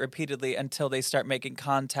doing it repeatedly until they start making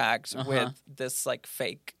contact with this like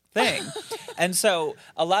fake thing. And so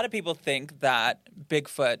a lot of people think that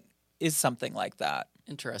Bigfoot is something like that.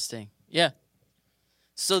 Interesting. Yeah.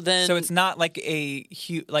 So it's not like a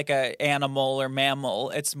animal or mammal.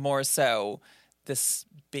 It's more so this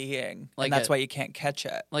being, Like and that's why you can't catch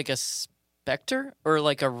it. like a specter or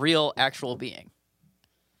like a real actual being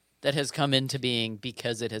that has come into being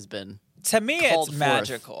because it has been. To me, called it's forth.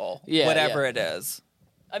 magical. Yeah, whatever yeah. it is.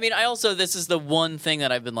 I mean, this is the one thing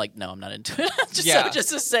that I've been like, no, I'm not into it. Yeah. just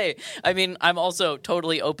to say, I mean, I'm also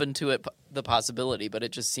totally open to it, the possibility, but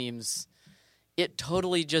it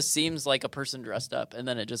totally just seems like a person dressed up and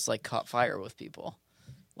then it just like caught fire with people,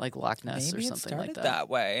 like Loch Ness Maybe or it something started like that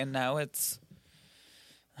way, and now it's.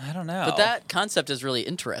 I don't know. But that concept is really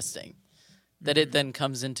interesting. That it then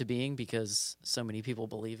comes into being because so many people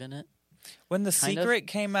believe in it. When The kind of. Secret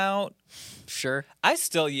came out, Sure. I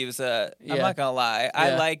still use it. I'm Yeah. not gonna lie. I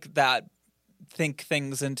Yeah. like that. Think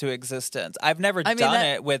things into existence. I've never I mean, done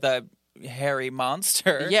that- it with a hairy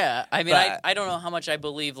monster. Yeah, I mean, But- I don't know how much I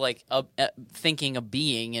believe like thinking a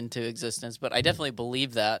being into existence, but I definitely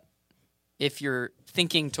believe that if you're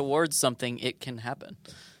thinking towards something, it can happen.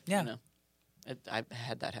 Yeah. You know? I've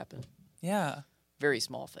had that happen. Yeah. Very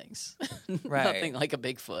small things, Right. Nothing like a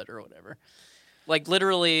Bigfoot or whatever. Like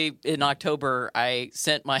literally in October, I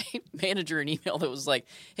sent my manager an email that was like,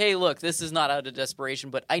 "Hey, look, this is not out of desperation,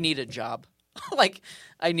 but I need a job." Like,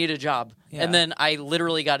 I need a job. Yeah. And then I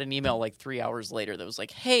literally got an email like 3 hours later that was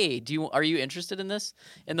like, "Hey, are you interested in this?"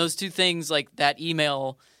 And those two things, like that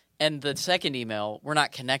email and the second email, were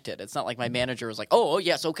not connected. It's not like my manager was like, "Oh,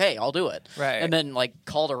 yes, okay, I'll do it." Right. And then like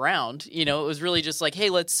called around. You know, it was really just like, "Hey,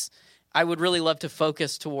 I would really love to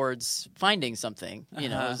focus towards finding something." You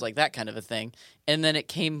know, it was like that kind of a thing. And then it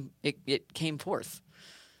came forth.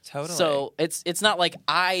 Totally. So it's not like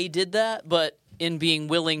I did that, but in being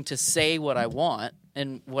willing to say what I want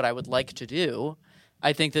and what I would like to do,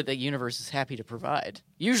 I think that the universe is happy to provide.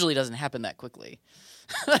 Usually doesn't happen that quickly.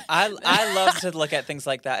 I love to look at things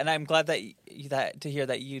like that, and I'm glad that to hear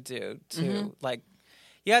that you do too. Like,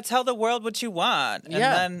 tell the world what you want, and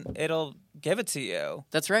then it'll give it to you.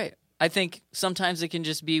 That's right. I think sometimes it can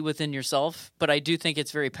just be within yourself, but I do think it's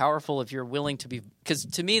very powerful if you're willing to be, because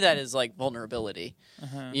to me that is like vulnerability,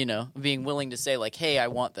 you know, being willing to say like, "Hey, I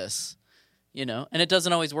want this," you know, and it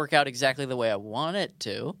doesn't always work out exactly the way I want it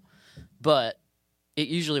to, but it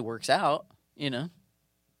usually works out, you know,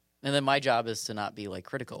 and then my job is to not be like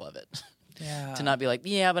critical of it, Yeah. to not be like,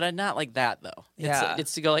 "Yeah, but I'm not like that though." Yeah.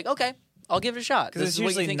 It's to go like, "Okay, I'll give it a shot." Because This it's is what you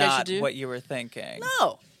usually think I should not do. what you were thinking.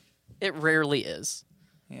 No, it rarely is.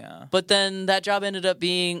 Yeah. But then that job ended up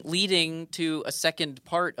leading to a second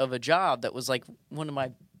part of a job that was like one of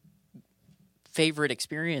my favorite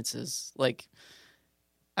experiences. Like,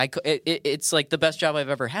 it's like the best job I've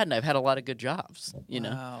ever had, and I've had a lot of good jobs, you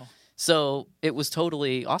know. Wow. So it was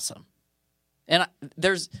totally awesome. And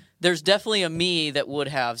there's definitely a me that would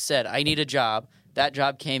have said, "I need a job." That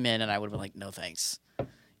job came in, and I would have been like, "No thanks."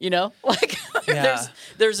 You know, like Yeah.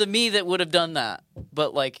 there's a me that would have done that,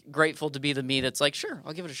 but like grateful to be the me that's like, sure,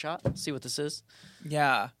 I'll give it a shot, see what this is.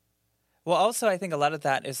 Yeah. Well, also, I think a lot of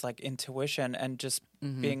that is like intuition and just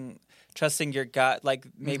trusting your gut. Like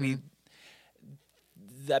maybe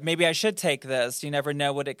that maybe I should take this. You never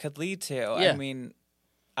know what it could lead to. Yeah. I mean,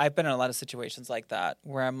 I've been in a lot of situations like that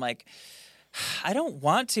where I'm like, I don't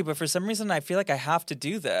want to, but for some reason I feel like I have to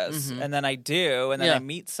do this, and then I do, and then Yeah. I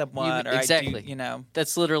meet someone, or exactly. I do, you know.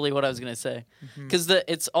 That's literally what I was going to say. Because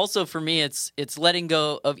it's also for me, it's letting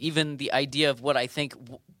go of even the idea of what I think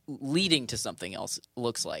leading to something else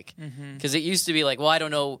looks like. Because it used to be like, well, I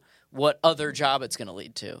don't know what other job it's going to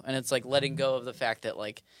lead to, and it's like letting go of the fact that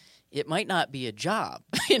like it might not be a job,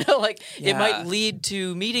 you know, like it might lead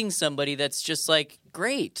to meeting somebody that's just like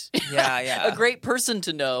great, Yeah. a great person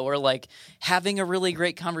to know, or like having a really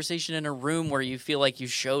great conversation in a room where you feel like you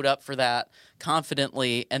showed up for that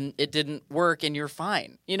confidently and it didn't work and you're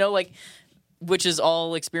fine, you know, like, which is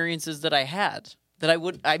all experiences that I had that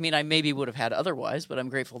I maybe would have had otherwise, but I'm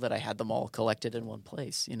grateful that I had them all collected in one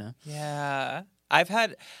place, you know? Yeah.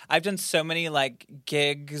 I've done so many like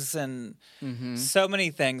gigs and so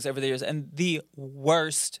many things over the years, and the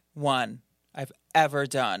worst one I've ever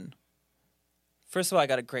done. First of all, I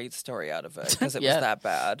got a great story out of it because it Yeah. was that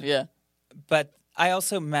bad. Yeah. But I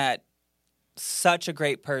also met such a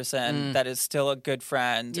great person that is still a good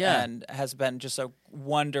friend Yeah. and has been just a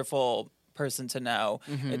wonderful person to know.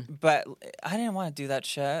 But I didn't want to do that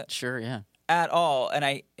shit Sure, yeah. at all, and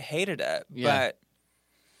I hated it. Yeah. But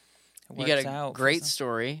it You got worked a out for great some-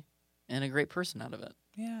 story and a great person out of it,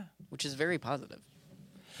 Yeah. which is very positive.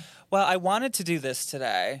 Well, I wanted to do this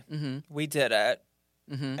today. We did it,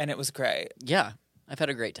 and it was great. Yeah. I've had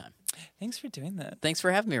a great time. Thanks for doing that. Thanks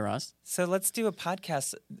for having me, Ross. So let's do a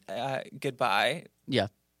podcast goodbye. Yeah.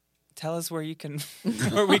 Tell us where you can,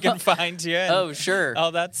 where we can find you. And Oh, sure.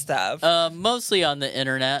 all that stuff. Mostly on the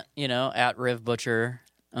internet, you know, at Riv Butcher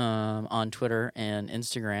on Twitter and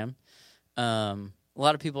Instagram. A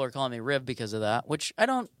lot of people are calling me Riv because of that, which I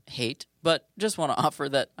don't hate, but just want to offer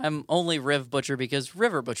that I'm only Riv Butcher because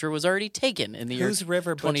River Butcher was already taken in the Who's year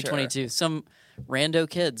River Butcher? 2022. Some rando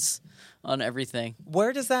kids on everything.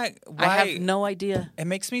 Where does that? Why? I have no idea. It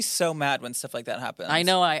makes me so mad when stuff like that happens. I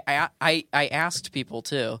know. I asked people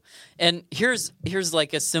too, and here's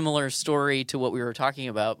like a similar story to what we were talking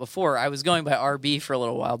about before. I was going by RB for a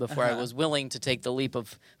little while before I was willing to take the leap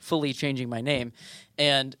of fully changing my name.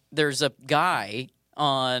 And there's a guy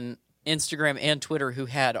on Instagram and Twitter who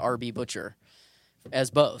had RB Butcher as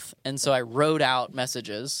both, and so I wrote out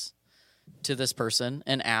messages to this person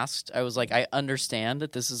and asked. I was like, I understand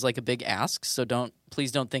that this is like a big ask, so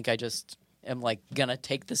please don't think I just am like gonna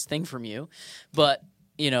take this thing from you, but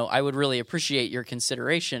you know, I would really appreciate your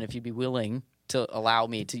consideration if you'd be willing to allow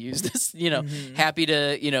me to use this, you know, happy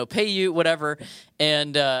to, you know, pay you, whatever.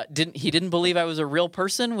 And he didn't believe I was a real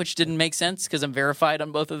person, which didn't make sense because I'm verified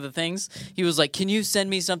on both of the things. He was like, can you send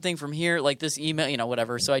me something from here, like this email, you know,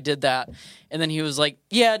 whatever. So I did that. And then he was like,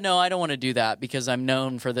 yeah, no, I don't want to do that because I'm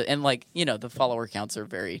known for and like, you know, the follower counts are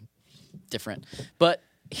very different. But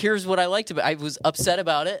here's what I liked about it. I was upset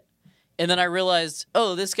about it. And then I realized,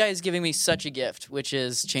 oh, this guy is giving me such a gift, which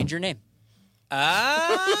is change your name.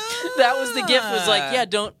 That was the gift, was like, yeah,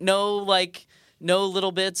 no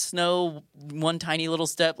little bits, no one tiny little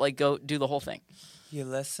step, like go do the whole thing. You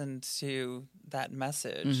listened to that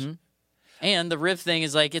message. And the Riv thing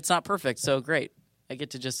is like, it's not perfect, so great. I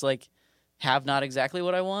get to just like have not exactly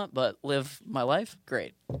what I want, but live my life.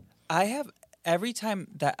 Great. I have, every time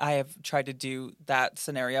that I have tried to do that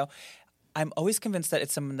scenario, I'm always convinced that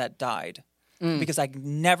it's someone that died because I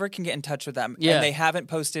never can get in touch with them. Yeah. And they haven't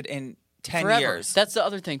posted in 10 Forever. years. That's the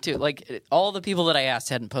other thing too. Like all the people that I asked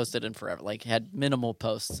hadn't posted in forever, like had minimal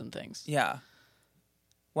posts and things. Yeah.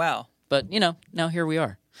 Wow. But, you know, now here we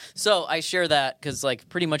are. So I share that because, like,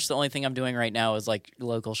 pretty much the only thing I'm doing right now is, like,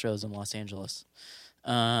 local shows in Los Angeles.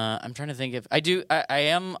 I'm trying to think if I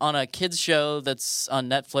am on a kids show that's on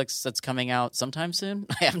Netflix that's coming out sometime soon.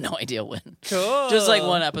 I have no idea when. Cool. Just, like,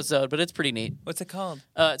 one episode, but it's pretty neat. What's it called?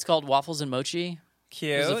 It's called Waffles and Mochi.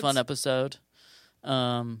 Cute. It was a fun episode.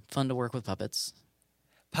 Fun to work with puppets.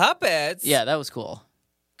 Puppets? Yeah, that was cool.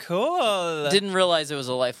 Cool. Didn't realize it was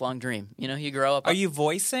a lifelong dream. You know, you grow up. Are you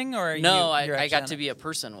voicing or are No, you're I actually got on to it? be a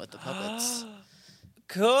person with the puppets.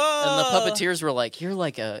 Cool. And the puppeteers were like, you're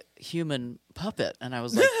like a human puppet. And I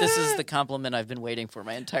was like, this is the compliment I've been waiting for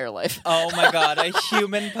my entire life. Oh my God, a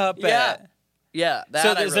human puppet. Yeah. Yeah. That So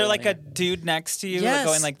I is there really like a wanna hear. dude next to you Yes,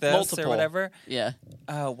 going like this multiple. or whatever? Yeah.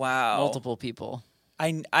 Oh wow. Multiple people.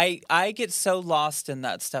 I get so lost in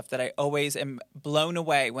that stuff that I always am blown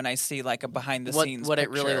away when I see like a behind the scenes What it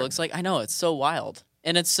really looks like. I know, it's so wild.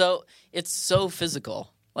 and it's so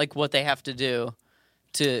physical, like what they have to do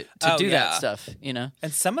to do that stuff, you know.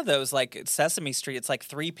 And some of those, like Sesame Street, it's like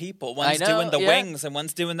 3 people. One's I know, doing the wings and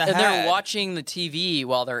one's doing the and head. they're watching the TV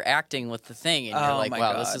while they're acting with the thing, and you're like,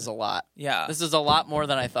 wow, this is a lot. Yeah. This is a lot more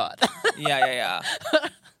than I thought. Yeah.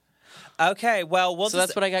 Okay, well, so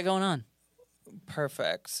that's what I got going on.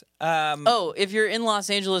 Perfect. If you're in Los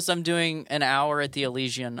Angeles, I'm doing an hour at the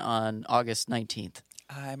Elysian on August 19th.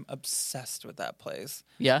 I'm obsessed with that place.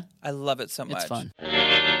 Yeah? I love it so much. It's fun.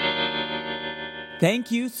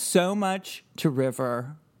 Thank you so much to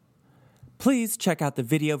River. Please check out the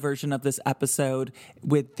video version of this episode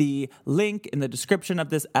with the link in the description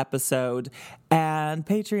of this episode. And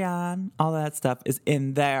Patreon, all that stuff is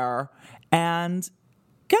in there. And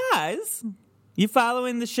guys, you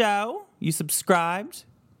following the show? You subscribed?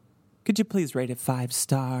 Could you please rate it 5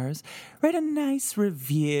 stars? Write a nice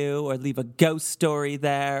review or leave a ghost story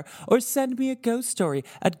there. Or send me a ghost story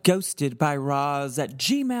at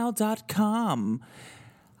ghostedbyroz@gmail.com.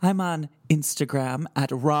 I'm on Instagram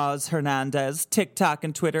at Roz Hernandez, TikTok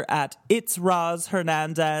and Twitter at It's Roz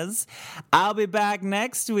Hernandez. I'll be back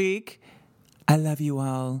next week. I love you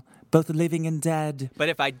all, both living and dead. But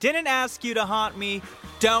if I didn't ask you to haunt me,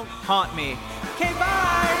 don't haunt me. Okay,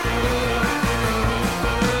 bye!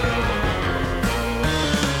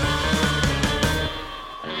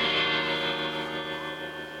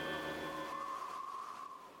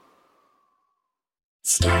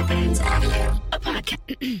 Starburns Audio,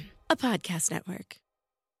 a podcast network.